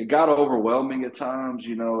 And it got overwhelming at times.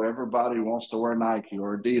 You know, everybody wants to wear Nike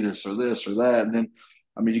or Adidas or this or that. And then,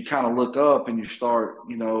 I mean, you kind of look up and you start,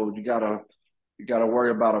 you know, you got to worry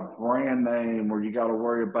about a brand name, or you got to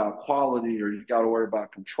worry about quality, or you got to worry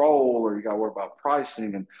about control, or you got to worry about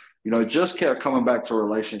pricing. And, you know, it just kept coming back to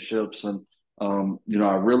relationships. And, you know,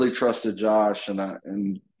 I really trusted Josh.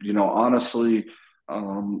 And, you know, honestly,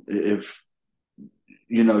 if,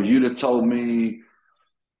 you know, you'd have told me,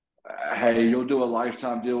 hey, you'll do a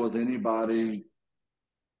lifetime deal with anybody,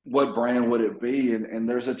 what brand would it be? And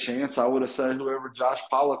there's a chance I would have said whoever Josh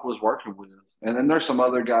Pollock was working with. And then there's some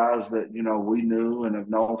other guys that, you know, we knew and have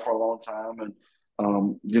known for a long time.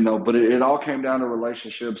 And, you know, but it all came down to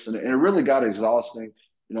relationships, and it really got exhausting.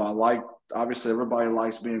 You know, obviously everybody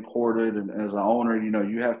likes being courted. And as an owner, you know,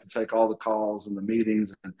 you have to take all the calls and the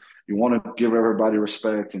meetings, and you want to give everybody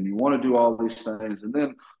respect, and you want to do all these things. And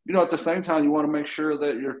then, you know, at the same time, you want to make sure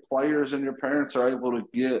that your players and your parents are able to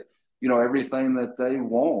get, you know, everything that they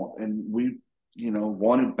want. And we, you know,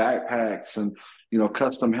 wanted backpacks and, you know,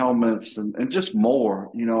 custom helmets and just more.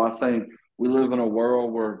 You know, I think we live in a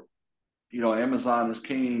world where, you know, Amazon is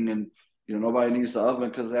king, and, you know, nobody needs the oven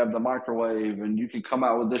because they have the microwave, and you can come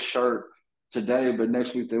out with this shirt today, but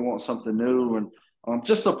next week they want something new. And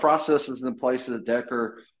just the processes in places at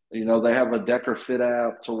Decker, you know, they have a Decker Fit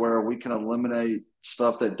app to where we can eliminate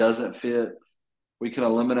stuff that doesn't fit. We can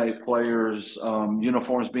eliminate players'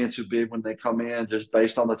 uniforms being too big when they come in, just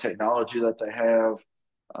based on the technology that they have.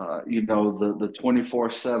 You know, the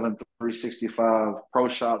 24/7, 365 pro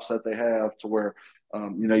shops that they have, to where,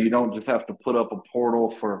 you know, you don't just have to put up a portal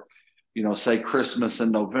for, you know, say Christmas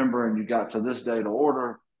in November, and you got to this day to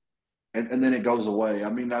order, and then it goes away.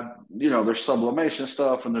 I mean, you know, there's sublimation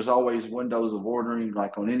stuff, and there's always windows of ordering,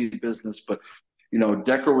 like on any business. But, you know,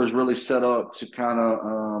 Decker was really set up to kind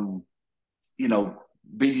of, you know,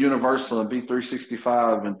 be universal and be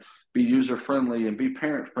 365 and be user friendly and be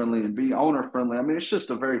parent friendly and be owner friendly. I mean, it's just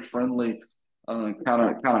a very friendly kind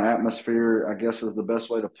of atmosphere, I guess is the best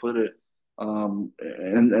way to put it.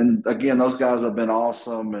 And again, those guys have been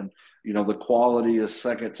awesome, and, you know, the quality is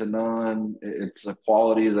second to none. It's a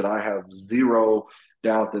quality that I have zero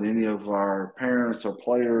doubt that any of our parents or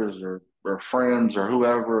players or friends or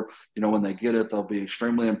whoever, you know, when they get it, they'll be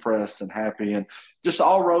extremely impressed and happy. And just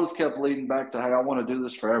all roads kept leading back to, hey, I want to do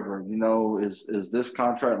this forever. You know, is this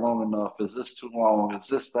contract long enough? Is this too long? Is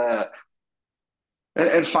this that?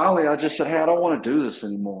 And finally, I just said, hey, I don't want to do this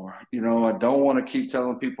anymore. You know, I don't want to keep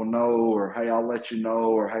telling people no, or hey, I'll let you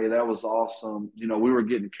know, or hey, that was awesome. You know, we were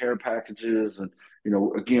getting care packages, and, you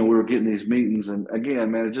know, again, we were getting these meetings. And again,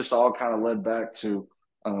 man, it just all kind of led back to,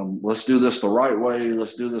 let's do this the right way.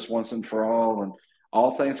 Let's do this once and for all. And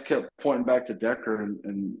all things kept pointing back to Decker.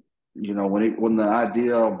 And you know, when the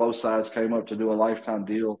idea on both sides came up to do a lifetime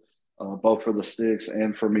deal, both for the Sticks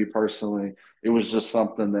and for me personally, it was just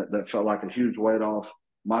something that felt like a huge weight off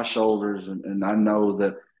my shoulders. And I know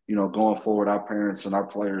that, you know, going forward, our parents and our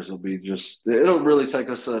players will be just, it'll really take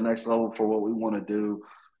us to the next level for what we want to do.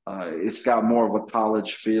 It's got more of a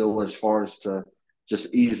college feel as far as to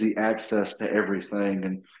just easy access to everything.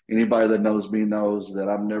 And anybody that knows me knows that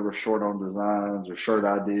I'm never short on designs or shirt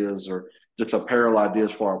ideas or just apparel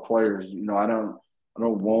ideas for our players. You know, I don't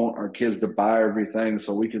want our kids to buy everything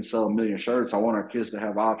so we can sell a million shirts. I want our kids to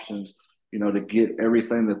have options, you know, to get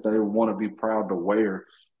everything that they want to be proud to wear.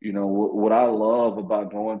 You know, what I love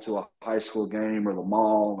about going to a high school game or the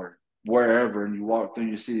mall or wherever, and you walk through,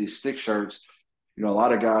 you see these stick shirts. You know, a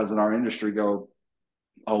lot of guys in our industry go,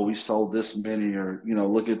 oh, we sold this many, or, you know,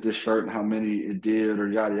 look at this shirt and how many it did, or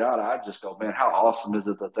yada, yada. I just go, man, how awesome is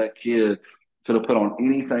it that that kid could have put on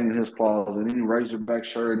anything in his closet, any Razorback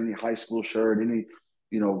shirt, any high school shirt, any,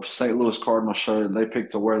 you know, St. Louis Cardinal shirt, and they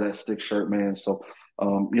picked to wear that stick shirt, man. So,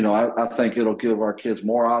 you know, I think it'll give our kids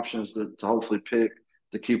more options to hopefully pick,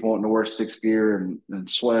 to keep wanting to wear Sticks gear and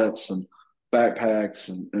sweats and backpacks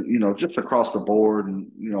and, you know, just across the board,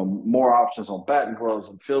 and, you know, more options on batting gloves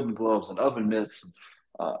and fielding gloves and oven mitts. And,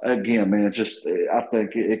 again, man, just I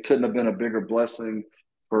think it couldn't have been a bigger blessing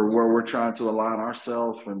for where we're trying to align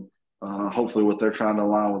ourselves, and hopefully what they're trying to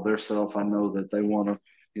align with themselves. I know that they want to,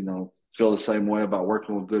 you know, feel the same way about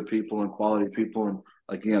working with good people and quality people. And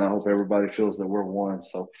again, I hope everybody feels that we're one.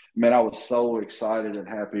 So, man, I was so excited and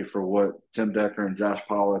happy for what Tim Decker and Josh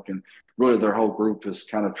Pollock and really their whole group has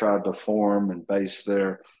kind of tried to form and base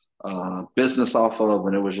their business off of.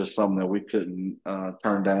 And it was just something that we couldn't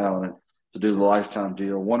turn down. And to do the lifetime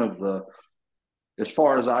deal, as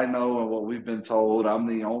far as I know and what we've been told, I'm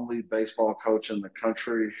the only baseball coach in the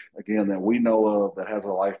country, again, that we know of that has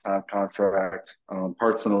a lifetime contract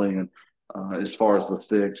personally. And as far as the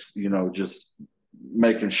sticks, just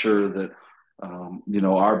making sure that,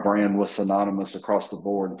 our brand was synonymous across the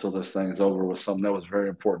board until this thing's over was something that was very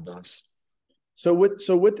important to us. So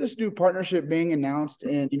with this new partnership being announced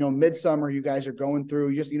in midsummer, you guys are going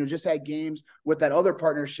through just had games with that other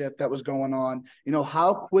partnership that was going on.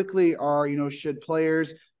 How quickly are should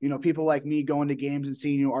players people like me going to games and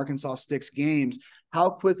seeing Arkansas Sticks games? How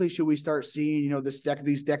quickly should we start seeing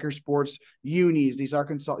these Decker Sports unis, these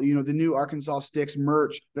Arkansas the new Arkansas Sticks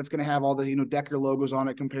merch that's going to have all the Decker logos on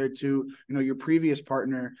it compared to your previous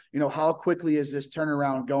partner? How quickly is this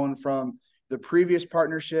turnaround going from the previous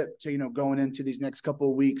partnership to going into these next couple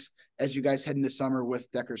of weeks as you guys head into summer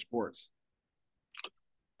with Decker Sports?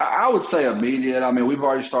 I would say immediate. I mean, we've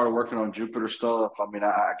already started working on Jupiter stuff. I mean,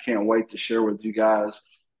 I can't wait to share with you guys,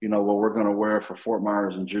 what we're going to wear for Fort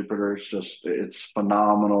Myers and Jupiter. It's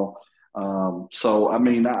phenomenal. So, I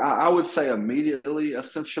mean, I would say immediately,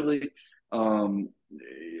 essentially, um,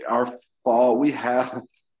 our fall, we have,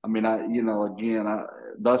 I mean, again,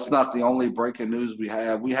 that's not the only breaking news we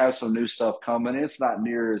have. We have some new stuff coming. It's not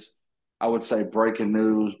near as, I would say, breaking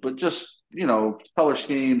news, but just, color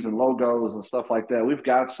schemes and logos and stuff like that. We've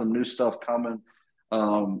got some new stuff coming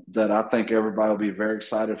that I think everybody will be very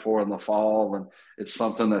excited for in the fall. And it's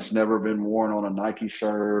something that's never been worn on a Nike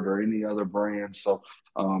shirt or any other brand. So,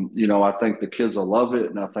 I think the kids will love it.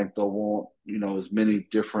 And I think they'll want, as many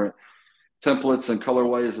different templates and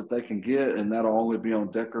colorways that they can get. And that'll only be on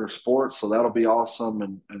Decker Sports. So that'll be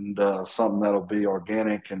awesome and something that'll be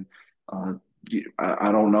organic. And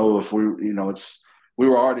I don't know if we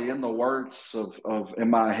were already in the works of in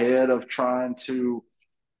my head of trying to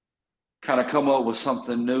kind of come up with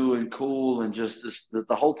something new and cool and just this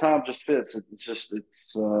the whole time just fits.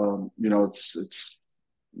 It's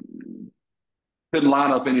couldn't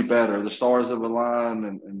line up any better. The stars have aligned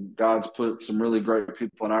and God's put some really great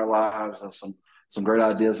people in our lives and some great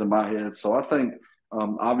ideas in my head. So I think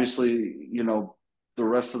obviously, the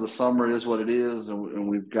rest of the summer is what it is, and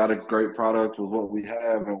we've got a great product with what we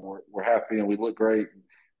have, and we're happy and we look great.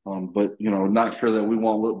 But not sure that we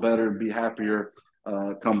won't look better and be happier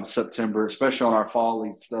come September, especially on our fall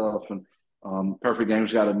league stuff. And Perfect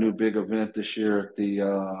Games got a new big event this year at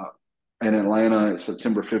the in Atlanta,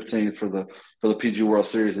 September 15th for the PG World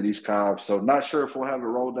Series at East Cobb. So not sure if we'll have it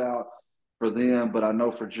rolled out for them, but I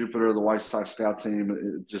know for Jupiter, the White Sox scout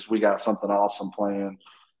team, we got something awesome planned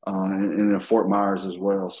and in Fort Myers as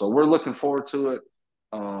well. So we're looking forward to it.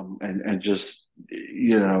 And just,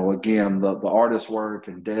 again, the artist work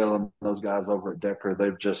and Dale and those guys over at Decker,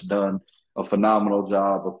 they've just done a phenomenal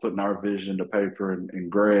job of putting our vision to paper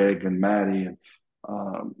and Greg and Maddie and,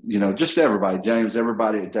 just everybody, James,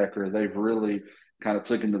 everybody at Decker, they've really kind of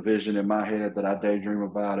taken the vision in my head that I daydream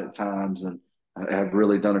about at times and have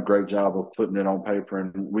really done a great job of putting it on paper.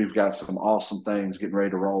 And we've got some awesome things getting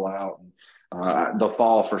ready to roll out. And, the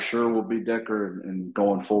fall for sure will be Decker and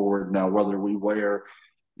going forward. Now, whether we wear,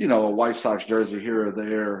 a White Sox jersey here or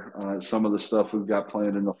there, some of the stuff we've got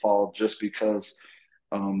planned in the fall, just because,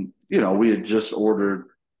 we had just ordered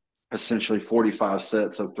essentially 45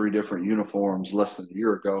 sets of 3 different uniforms less than a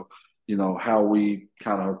year ago. How we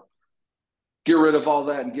kind of get rid of all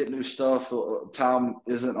that and get new stuff. Time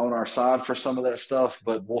isn't on our side for some of that stuff,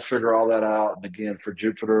 but we'll figure all that out. And again, for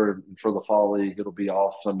Jupiter and for the fall league, it'll be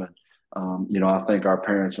awesome. And, I think our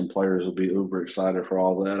parents and players will be uber excited for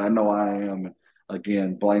all that. I know I am. And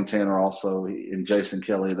again, Blaine Tanner also and Jason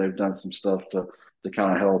Kelly, they've done some stuff to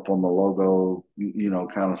kind of help on the logo,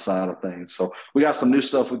 kind of side of things. So we got some new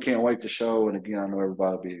stuff we can't wait to show. And again, I know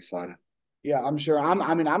everybody will be excited. Yeah, I'm sure.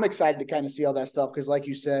 I'm excited to kind of see all that stuff because, like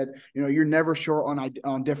you said, you're never short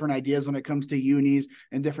on different ideas when it comes to unis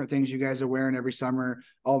and different things you guys are wearing every summer.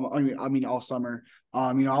 All summer.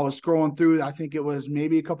 I was scrolling through. I think it was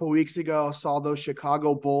maybe a couple of weeks ago. Saw those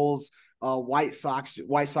Chicago Bulls White Sox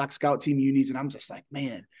scout team unis, and I'm just like,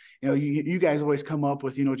 man, you guys always come up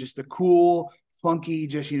with just the cool, funky,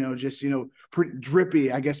 pretty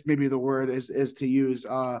drippy, I guess maybe the word is to use.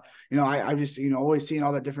 I just, always seeing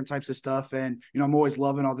all the different types of stuff. And, I'm always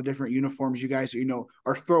loving all the different uniforms you guys,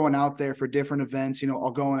 are throwing out there for different events, all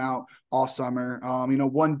going out all summer.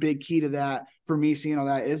 One big key to that for me, seeing all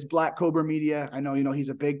that is Black Cobra Media. I know, he's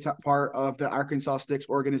a big part of the Arkansas Sticks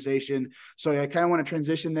organization. So I kind of want to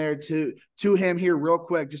transition there to him here real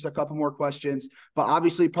quick, just a couple more questions, but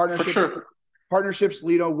obviously partnership. For sure. partnerships,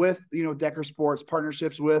 with, Decker Sports,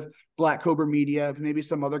 partnerships with Black Cobra Media, maybe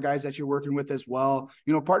some other guys that you're working with as well,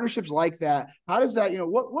 partnerships like that. How does that,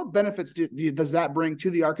 what benefits does that bring to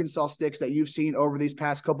the Arkansas Sticks that you've seen over these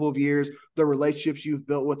past couple of years, the relationships you've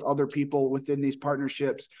built with other people within these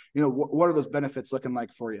partnerships? What are those benefits looking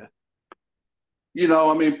like for you?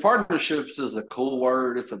 Partnerships is a cool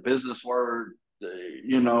word. It's a business word.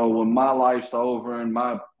 When my life's over and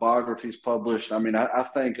my biography's published, I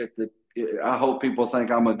think I hope people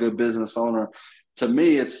think I'm a good business owner. To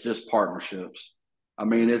me, it's just partnerships.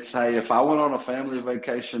 It's, hey, if I went on a family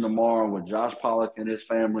vacation tomorrow with Josh Pollock and his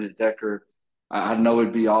family at Decker, I know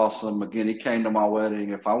it'd be awesome. Again, he came to my wedding.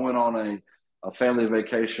 If I went on a family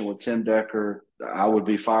vacation with Tim Decker, I would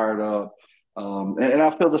be fired up. And I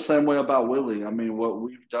feel the same way about Willie. What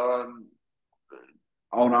we've done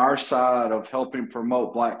on our side of helping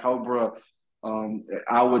promote Black Cobra,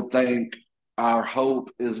 I would think our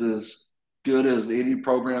hope is as good as any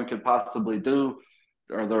program could possibly do.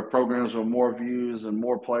 Are there programs with more views and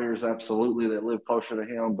more players? Absolutely, that live closer to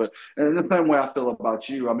him. But in the same way I feel about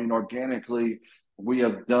you, organically, we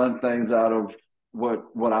have done things out of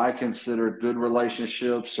what I consider good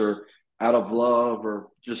relationships or out of love, or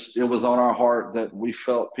just it was on our heart that we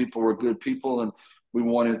felt people were good people, and we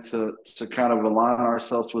wanted to kind of align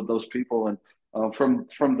ourselves with those people. And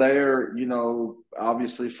from there,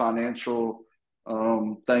 obviously financial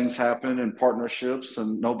things happen and partnerships,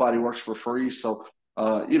 and nobody works for free. So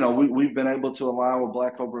we've been able to align with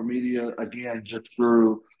Black Cobra Media again just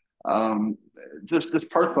through just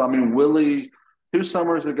personal. Willie, 2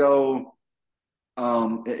 summers ago.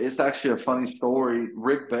 It's actually a funny story.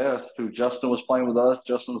 Rick Best, who Justin was playing with us,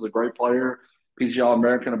 Justin was a great player, PG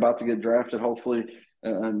All-American, about to get drafted hopefully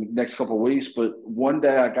in the next couple of weeks. But one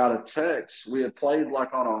day I got a text. We had played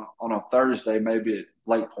like on a Thursday, maybe at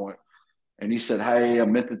Lake Point, and he said, "Hey, I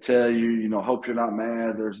meant to tell you, hope you're not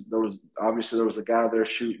mad. There was a guy there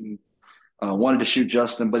shooting, wanted to shoot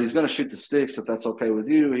Justin, but he's going to shoot the sticks if that's okay with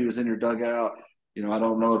you. He was in your dugout. I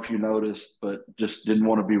don't know if you noticed, but just didn't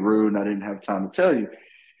want to be rude, and I didn't have time to tell you."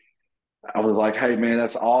 I was like, "Hey, man,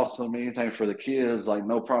 that's awesome. Anything for the kids, like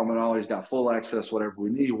no problem at all. He's got full access, whatever we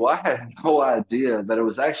need." Well, I had no idea that it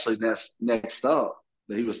was actually next up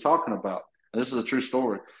that he was talking about. And this is a true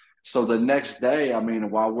story. So the next day,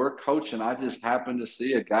 while we're coaching, I just happened to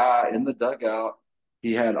see a guy in the dugout.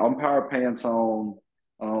 He had umpire pants on,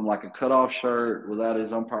 like a cutoff shirt without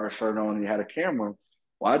his umpire shirt on. He had a camera.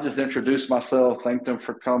 Well, I just introduced myself, thanked him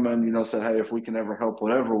for coming, said, "Hey, if we can ever help,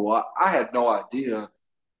 whatever." Well, I had no idea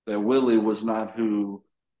that Willie was not who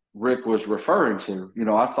Rick was referring to.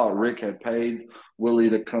 I thought Rick had paid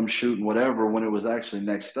Willie to come shoot and whatever when it was actually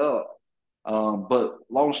next up. But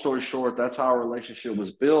long story short, that's how our relationship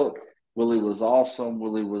was built. Willie was awesome.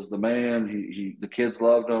 Willie was the man. The kids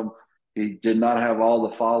loved him. He did not have all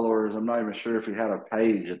the followers. I'm not even sure if he had a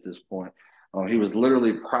page at this point. He was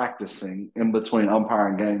literally practicing in between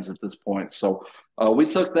umpiring games at this point. So we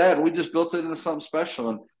took that and we just built it into something special.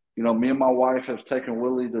 And me and my wife have taken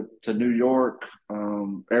Willie to New York,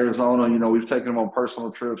 Arizona. We've taken him on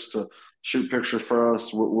personal trips to shoot pictures for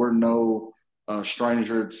us. We're no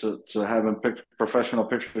stranger to having professional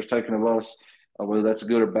pictures taken of us, whether that's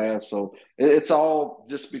good or bad. So it's all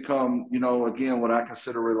just become, again, what I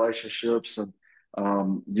consider relationships, and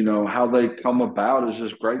how they come about is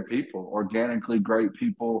just great people, organically great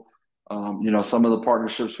people. Some of the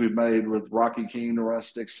partnerships we've made with Rocky King, the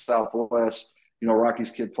Rustic Southwest. Rocky's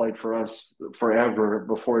kid played for us forever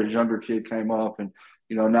before his younger kid came up. And,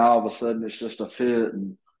 now all of a sudden it's just a fit,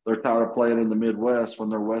 and they're tired of playing in the Midwest when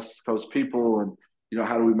they're West Coast people. And,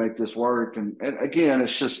 how do we make this work? And again,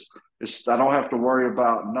 I don't have to worry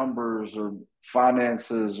about numbers or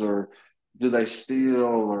finances or do they steal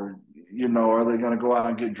or, are they going to go out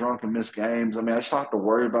and get drunk and miss games? I just don't have to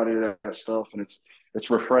worry about any of that stuff. And it's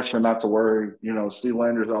refreshing not to worry. Steve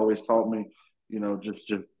Landers always taught me,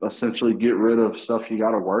 just essentially get rid of stuff you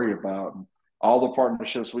got to worry about. And all the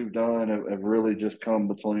partnerships we've done have really just come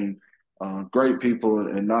between great people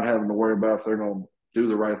and not having to worry about if they're going to do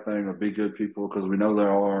the right thing or be good people, because we know they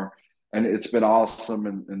are. And it's been awesome.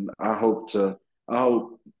 And I hope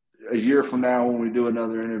a year from now when we do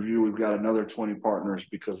another interview, we've got another 20 partners,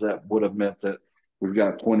 because that would have meant that we've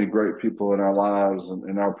got 20 great people in our lives and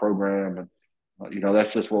in our program. And,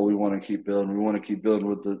 that's just what we want to keep building. We want to keep building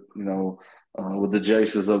with the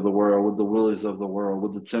Jaces of the world, with the Willies of the world,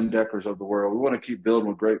 with the Tim Deckers of the world. We want to keep building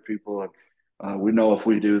with great people. And we know if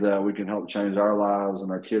we do that, we can help change our lives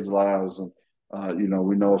and our kids' lives. And,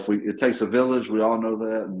 we know it takes a village. We all know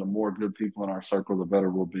that. And the more good people in our circle, the better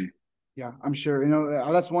we'll be. Yeah, I'm sure.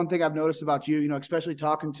 That's one thing I've noticed about you, especially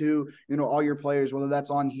talking to, all your players, whether that's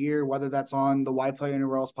on here, whether that's on the Why Play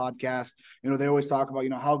Anywhere Else podcast. They always talk about,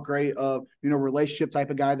 how great of, relationship type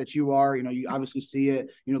of guy that you are. You obviously see it,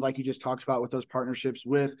 like you just talked about with those partnerships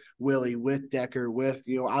with Willie, with Decker, with,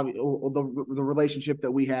 the relationship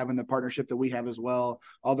that we have and the partnership that we have as well.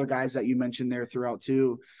 All the guys that you mentioned there throughout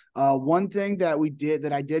too. One thing that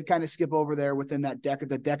I did kind of skip over there within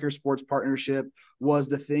the Decker Sports partnership was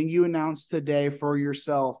the thing you announced today for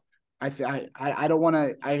yourself. I don't want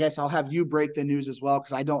to. I guess I'll have you break the news as well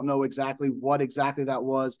because I don't know exactly what exactly that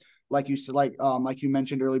was. Like you said, like you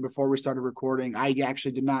mentioned earlier before we started recording, I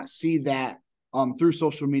actually did not see that through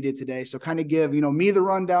social media today. So kind of give me the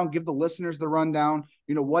rundown, give the listeners the rundown.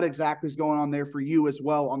 What exactly is going on there for you as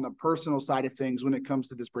well on the personal side of things when it comes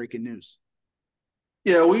to this breaking news.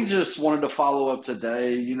 Yeah, we just wanted to follow up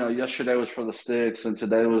today. Yesterday was for the Sticks, and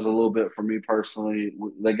today was a little bit for me personally.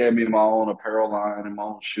 They gave me my own apparel line and my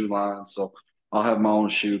own shoe line, so I'll have my own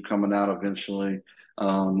shoe coming out eventually,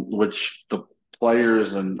 which the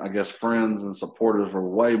players and I guess friends and supporters were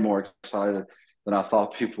way more excited than I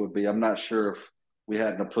thought people would be. I'm not sure if we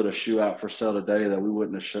hadn't have put a shoe out for sale today that we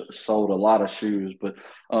wouldn't have sold a lot of shoes, but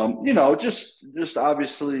just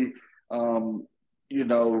obviously. Um,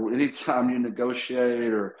 anytime you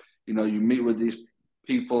negotiate or, you meet with these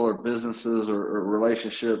people or businesses or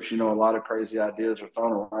relationships, a lot of crazy ideas are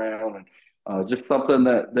thrown around and just something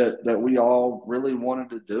that we all really wanted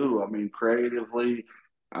to do. I mean, creatively,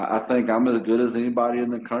 I think I'm as good as anybody in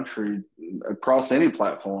the country across any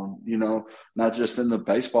platform, not just in the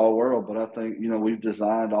baseball world, but I think, we've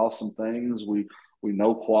designed awesome things. We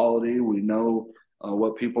know quality, we know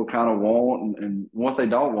what people kind of want and what they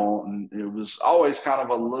don't want. And it was always kind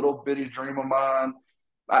of a little bitty dream of mine.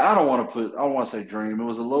 I don't want to say dream. It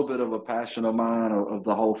was a little bit of a passion of mine of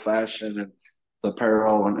the whole fashion and the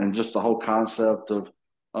apparel and just the whole concept of,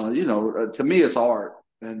 to me, it's art.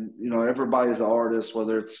 And, everybody's an artist,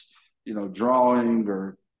 whether it's, drawing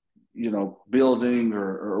or, building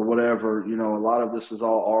or whatever, a lot of this is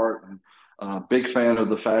all art and big fan of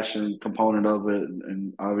the fashion component of it.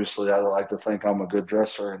 And obviously I like to think I'm a good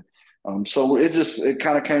dresser. And so it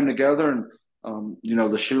kind of came together and,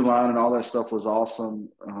 the shoe line and all that stuff was awesome.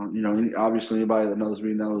 Obviously anybody that knows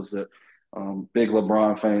me knows that big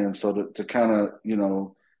LeBron fan. So to kind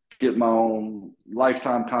of, get my own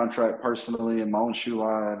lifetime contract personally and my own shoe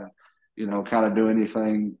line and, kind of do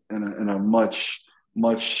anything in a much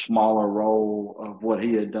smaller role of what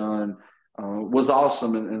he had done was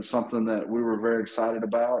awesome and something that we were very excited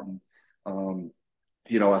about. And,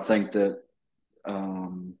 I think that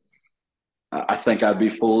I think I'd be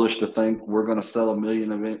foolish to think we're going to sell a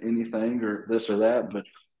million of anything or this or that. But,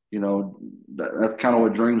 that's kind of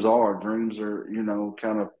what dreams are. Dreams are,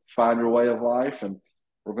 kind of find your way of life. And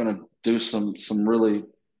we're going to do some really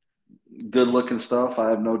good looking stuff. I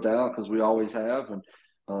have no doubt because we always have. And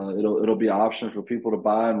it'll be an option for people to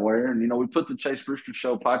buy and wear. And we put the Chase Brewster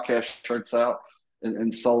Show podcast shirts out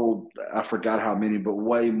and sold. I forgot how many, but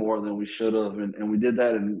way more than we should have. And we did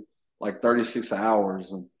that in like 36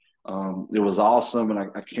 hours, and it was awesome. And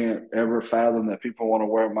I can't ever fathom that people want to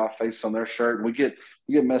wear my face on their shirt. And we get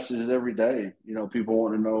messages every day. People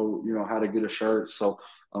want to know how to get a shirt. So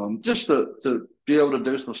just to be able to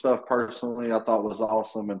do some stuff personally, I thought was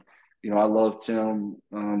awesome. And I love Tim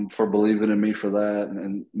for believing in me for that.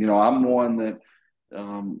 And I'm one that,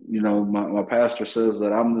 my pastor says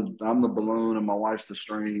that I'm the balloon and my wife's the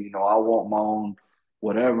string. I want my own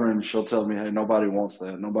whatever, and she'll tell me, hey, nobody wants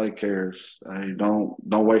that. Nobody cares. Hey, don't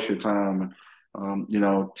waste your time.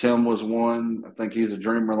 And Tim was one. I think he's a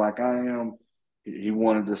dreamer like I am. He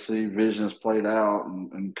wanted to see visions played out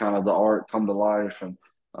and kind of the art come to life. And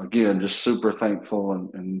again, just super thankful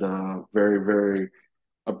and very, very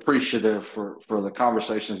appreciative for the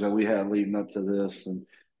conversations that we had leading up to this. And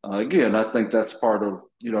again, I think that's part of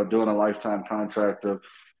doing a lifetime contract of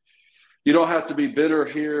you don't have to be bitter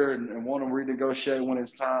here and want to renegotiate when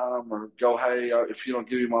it's time or go, hey, if you don't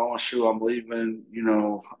give me my own shoe, I'm leaving.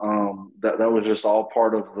 That was just all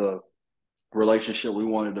part of the relationship we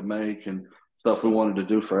wanted to make and stuff we wanted to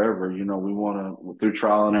do forever. We want to, through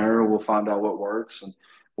trial and error, we'll find out what works and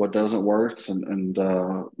what doesn't work. And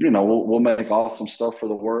we'll make awesome stuff for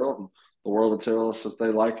the world. And the world will tell us if they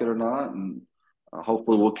like it or not. And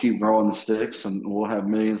hopefully we'll keep growing the Sticks and we'll have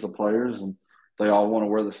millions of players and they all want to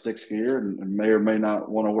wear the Sticks gear and may or may not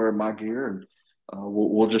want to wear my gear. And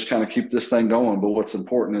we'll just kind of keep this thing going. But what's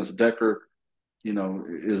important is Decker,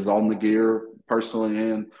 is on the gear personally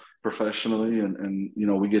and professionally. And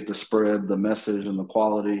we get to spread the message and the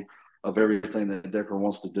quality of everything that Decker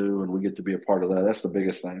wants to do. And we get to be a part of that. That's the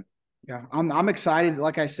biggest thing. Yeah, I'm excited.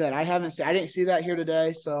 Like I said, I didn't see that here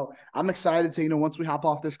today, so I'm excited to once we hop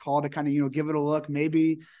off this call to kind of give it a look.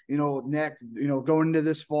 Maybe next going into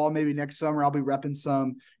this fall, maybe next summer I'll be repping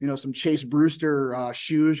some Chase Brewster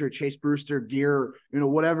shoes or Chase Brewster gear,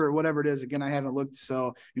 whatever it is. Again, I haven't looked,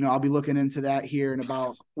 so I'll be looking into that here in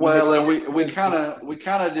about maybe Well, and we next kind week. of we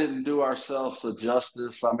kind of didn't do ourselves a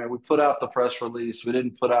justice. I mean, we put out the press release. We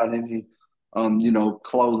didn't put out any,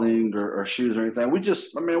 clothing or shoes or anything.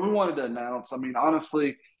 I mean, we wanted to announce. I mean,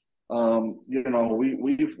 honestly,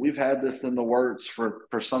 we've had this in the works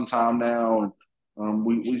for some time now, and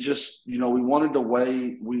we just, we wanted to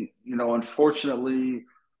wait. Unfortunately,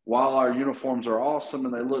 while our uniforms are awesome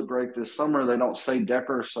and they look great this summer, they don't say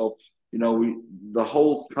Decker, so the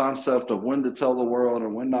whole concept of when to tell the world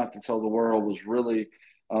and when not to tell the world was really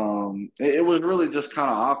it was really just kind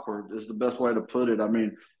of awkward is the best way to put it. I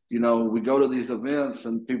mean, we go to these events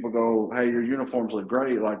and people go, hey, your uniforms look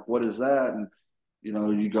great, like what is that? And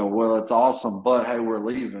you go, well, it's awesome, but hey, we're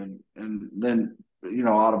leaving. And then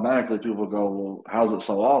automatically people go, well, how's it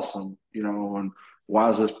so awesome? And why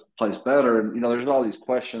is this place better? And there's all these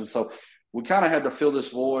questions. So we kind of had to fill this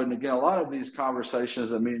void. And again, a lot of these conversations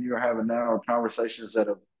that me and you are having now are conversations that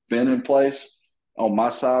have been in place. On my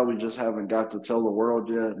side, we just haven't got to tell the world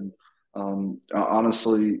yet. And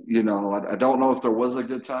honestly, I don't know if there was a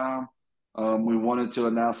good time. We wanted to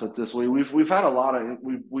announce it this week. We've had a lot of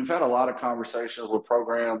we've had a lot of conversations with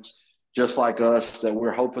programs just like us that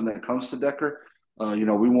we're hoping that comes to Decker.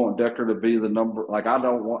 We want Decker to be the number. Like I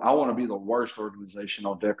want to be the worst organization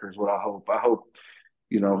on Decker is what I hope. I hope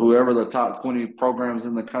whoever the top 20 programs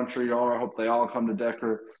in the country are, I hope they all come to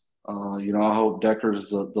Decker. I hope Decker's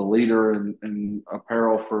the leader in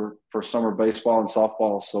apparel for summer baseball and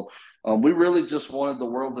softball. So we really just wanted the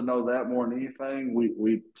world to know that more than anything.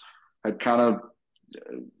 We had kind of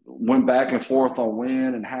went back and forth on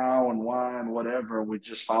when and how and why and whatever. And we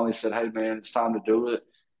just finally said, hey, man, it's time to do it.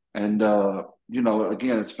 And,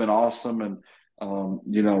 again, it's been awesome. And,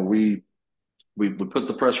 we put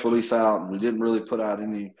the press release out and we didn't really put out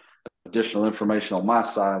any additional information on my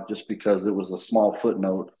side just because it was a small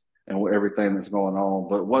footnote and everything that's going on.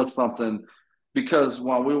 But it was something because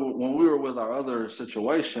when we were with our other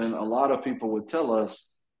situation, a lot of people would tell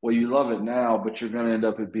us, well, you love it now, but you're going to end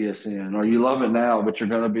up at BSN, or you love it now, but you're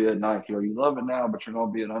going to be at Nike, or you love it now, but you're going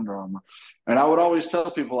to be at Under Armour. And I would always tell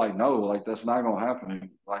people like, no, like that's not going to happen.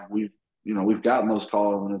 Like we've gotten those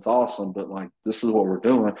calls and it's awesome, but like this is what we're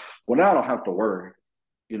doing. Well, now I don't have to worry.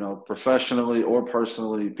 Professionally or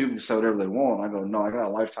personally, people can say whatever they want. I go, no, I got a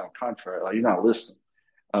lifetime contract. Like, you're not listening.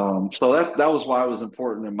 So that was why it was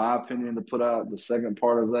important, in my opinion, to put out the second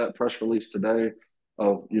part of that press release today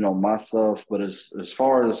of my stuff. But as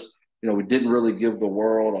far as we didn't really give the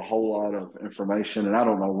world a whole lot of information, and I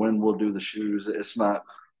don't know when we'll do the shoes. It's not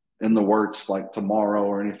in the works like tomorrow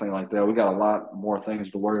or anything like that. We got a lot more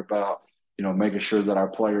things to worry about. Making sure that our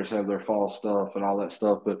players have their fall stuff and all that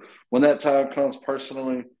stuff. But when that time comes,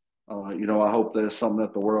 personally, I hope that it's something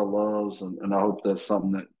that the world loves, and I hope that's something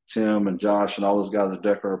that Tim and Josh and all those guys at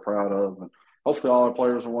Decker are proud of, and hopefully all our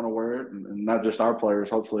players will want to wear it, and not just our players.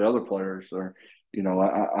 Hopefully other players are.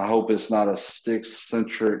 I hope it's not a stick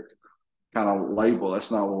centric kind of label. That's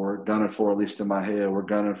not what we're gunning for, at least in my head. We're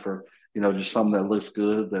gunning for just something that looks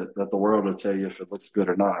good that the world will tell you if it looks good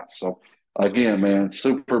or not. So again, man,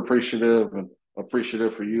 super appreciative and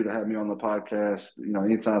appreciative for you to have me on the podcast.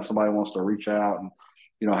 Anytime somebody wants to reach out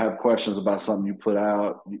and have questions about something you put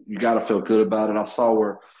out, you got to feel good about it. I saw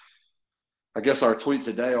where I guess our tweet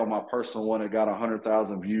today on my personal one, it got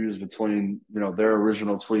 100,000 views between their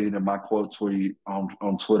original tweet and my quote tweet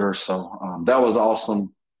on Twitter. So that was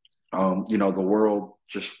awesome. The world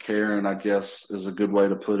just caring, I guess, is a good way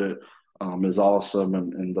to put it, is awesome.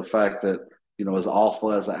 And the fact that, as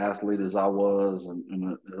awful as an athlete as I was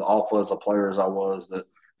and as awful as a player as I was, that,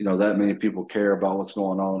 that many people care about what's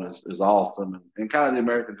going on is awesome and kind of the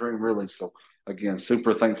American dream, really. So, again,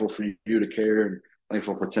 super thankful for you to care and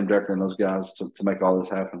thankful for Tim Decker and those guys to make all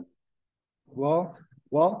this happen.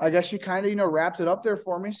 Well, I guess you kind of, wrapped it up there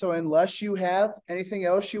for me. So unless you have anything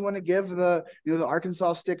else you want to give the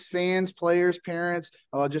Arkansas Sticks fans, players, parents,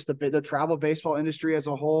 just the travel baseball industry as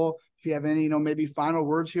a whole, if you have any, maybe final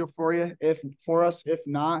words here for us, if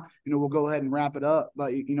not, we'll go ahead and wrap it up.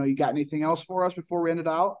 But you got anything else for us before we end it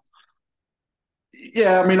out?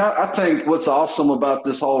 Yeah, I mean, I think what's awesome about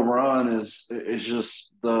this whole run is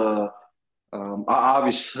just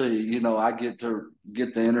obviously, I get to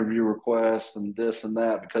get the interview request and this and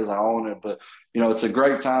that because I own it. But it's a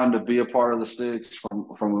great time to be a part of the Sticks,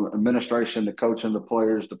 from administration to coaching to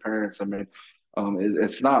players to parents. I mean,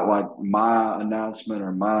 it's not like my announcement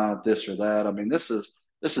or my this or that. I mean, this is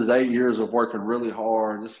this is 8 years of working really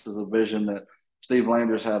hard. This is a vision that Steve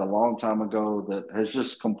Landers had a long time ago that has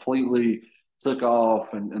just completely took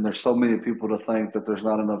off. And there's so many people to think that there's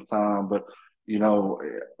not enough time. But,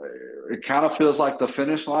 it kind of feels like the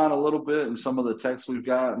finish line a little bit in some of the texts we've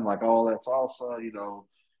gotten, like, oh, that's awesome,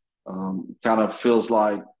 kind of feels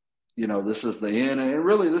like, this is the end. And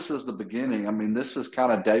really, this is the beginning. I mean, this is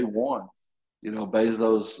kind of day one. Jeff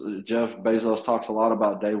Bezos talks a lot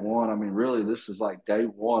about day one. I mean, really, this is like day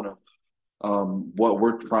one of what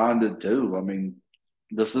we're trying to do. I mean,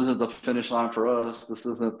 this isn't the finish line for us. This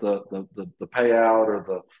isn't the payout or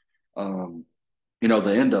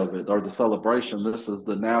the end of it or the celebration. This is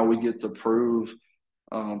the now we get to prove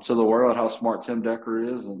to the world how smart Tim Decker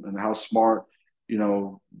is and how smart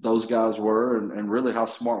those guys were and really how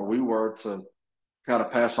smart we were to kind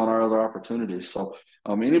of pass on our other opportunities. So,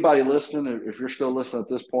 anybody listening, if you're still listening at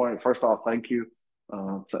this point, first off, thank you.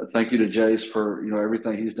 Thank you to Jace for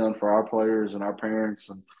everything he's done for our players and our parents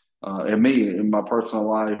and me in my personal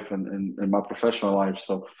life and my professional life.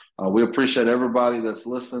 So we appreciate everybody that's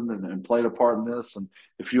listened and played a part in this. And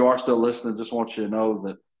if you are still listening, just want you to know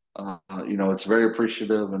that it's very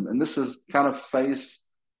appreciative. And this is kind of phase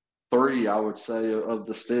three, I would say, of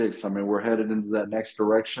the Sticks. I mean, we're headed into that next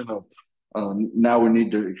direction of now we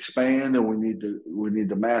need to expand and we need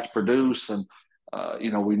to mass produce and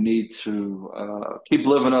we need to keep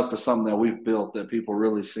living up to something that we've built that people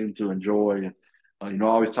really seem to enjoy. And I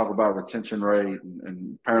always talk about retention rate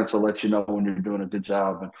and parents will let you know when you're doing a good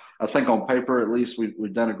job. And I think on paper, at least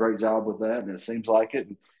we've done a great job with that. And it seems like it.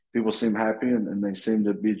 And people seem happy and they seem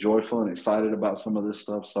to be joyful and excited about some of this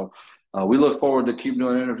stuff. So we look forward to keep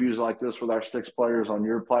doing interviews like this with our Sticks players on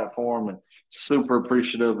your platform and super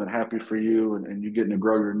appreciative and happy for you and you getting to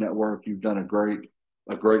grow your network. You've done a great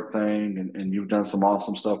thing and you've done some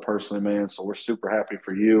awesome stuff personally, man. So we're super happy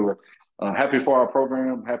for you and happy for our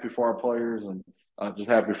program, happy for our players and just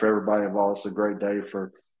happy for everybody involved. It's a great day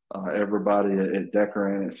for everybody at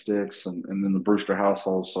Decker and at Sticks and in the Brewster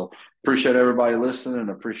household. So appreciate everybody listening and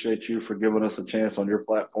appreciate you for giving us a chance on your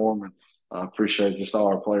platform and appreciate just all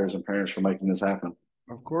our players and parents for making this happen.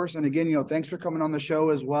 Of course. And again, thanks for coming on the show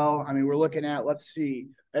as well. I mean, we're looking at, let's see,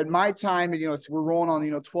 at my time, we're rolling on,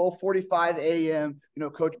 12:45 a.m.,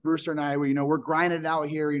 Coach Brewster and I, we're grinding out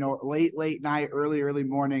here, late night, early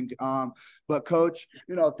morning. But Coach,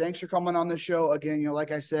 thanks for coming on the show again.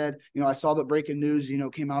 Like I said, I saw the breaking news,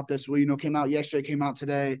 came out this week, came out yesterday, came out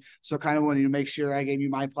today. So kind of wanted to make sure I gave you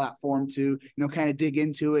my platform to, kind of dig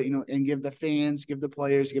into it, and give the fans, give the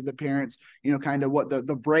players, give the parents, kind of what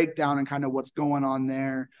the breakdown and kind of what's going on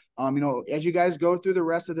there. As you guys go through the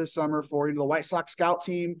rest of this summer for the White Sox scout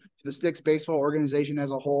team, to the Sticks baseball organization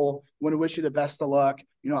as a whole, want to wish you the best of luck.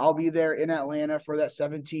 I'll be there in Atlanta for that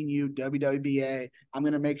 17U WWBA. I'm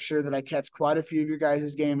going to make sure that I catch quite a few of your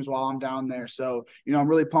guys' games while I'm down there. So, I'm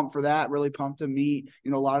really pumped for that, really pumped to meet, a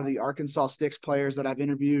lot of the Arkansas Sticks players that I've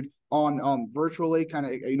interviewed on virtually, kind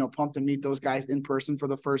of, pumped to meet those guys in person for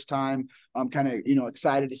the first time. I'm kind of,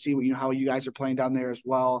 excited to see what, how you guys are playing down there as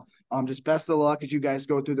well. Just best of luck as you guys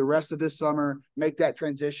go through the rest of this summer, make that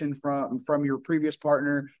transition from your previous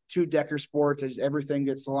partner to Decker Sports as everything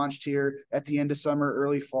gets launched here at the end of summer,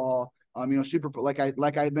 early fall. Super, like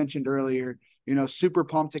I mentioned earlier, super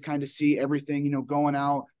pumped to kind of see everything, going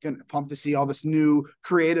out, pumped to see all this new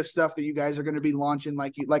creative stuff that you guys are going to be launching.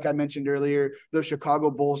 Like I mentioned earlier, those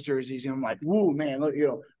Chicago Bulls jerseys, I'm like, woo, man, look,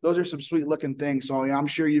 those are some sweet looking things. So I'm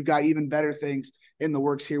sure you've got even better things in the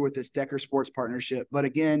works here with this Decker Sports partnership. But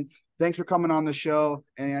again, thanks for coming on the show.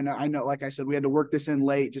 And I know, like I said, we had to work this in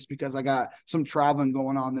late just because I got some traveling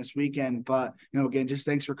going on this weekend. But, again, just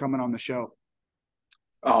thanks for coming on the show.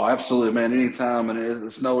 Oh, absolutely, man. Anytime. And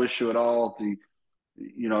it's no issue at all.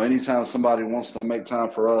 Anytime somebody wants to make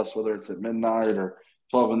time for us, whether it's at midnight or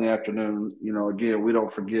 12 in the afternoon, again, we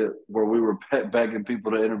don't forget where we were begging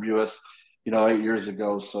people to interview us, 8 years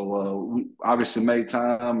ago. So we obviously made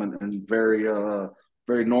time and very,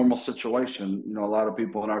 very normal situation. A lot of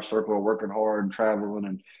people in our circle are working hard and traveling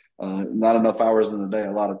and not enough hours in the day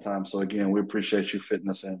a lot of times. So again, we appreciate you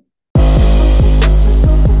fitting us in.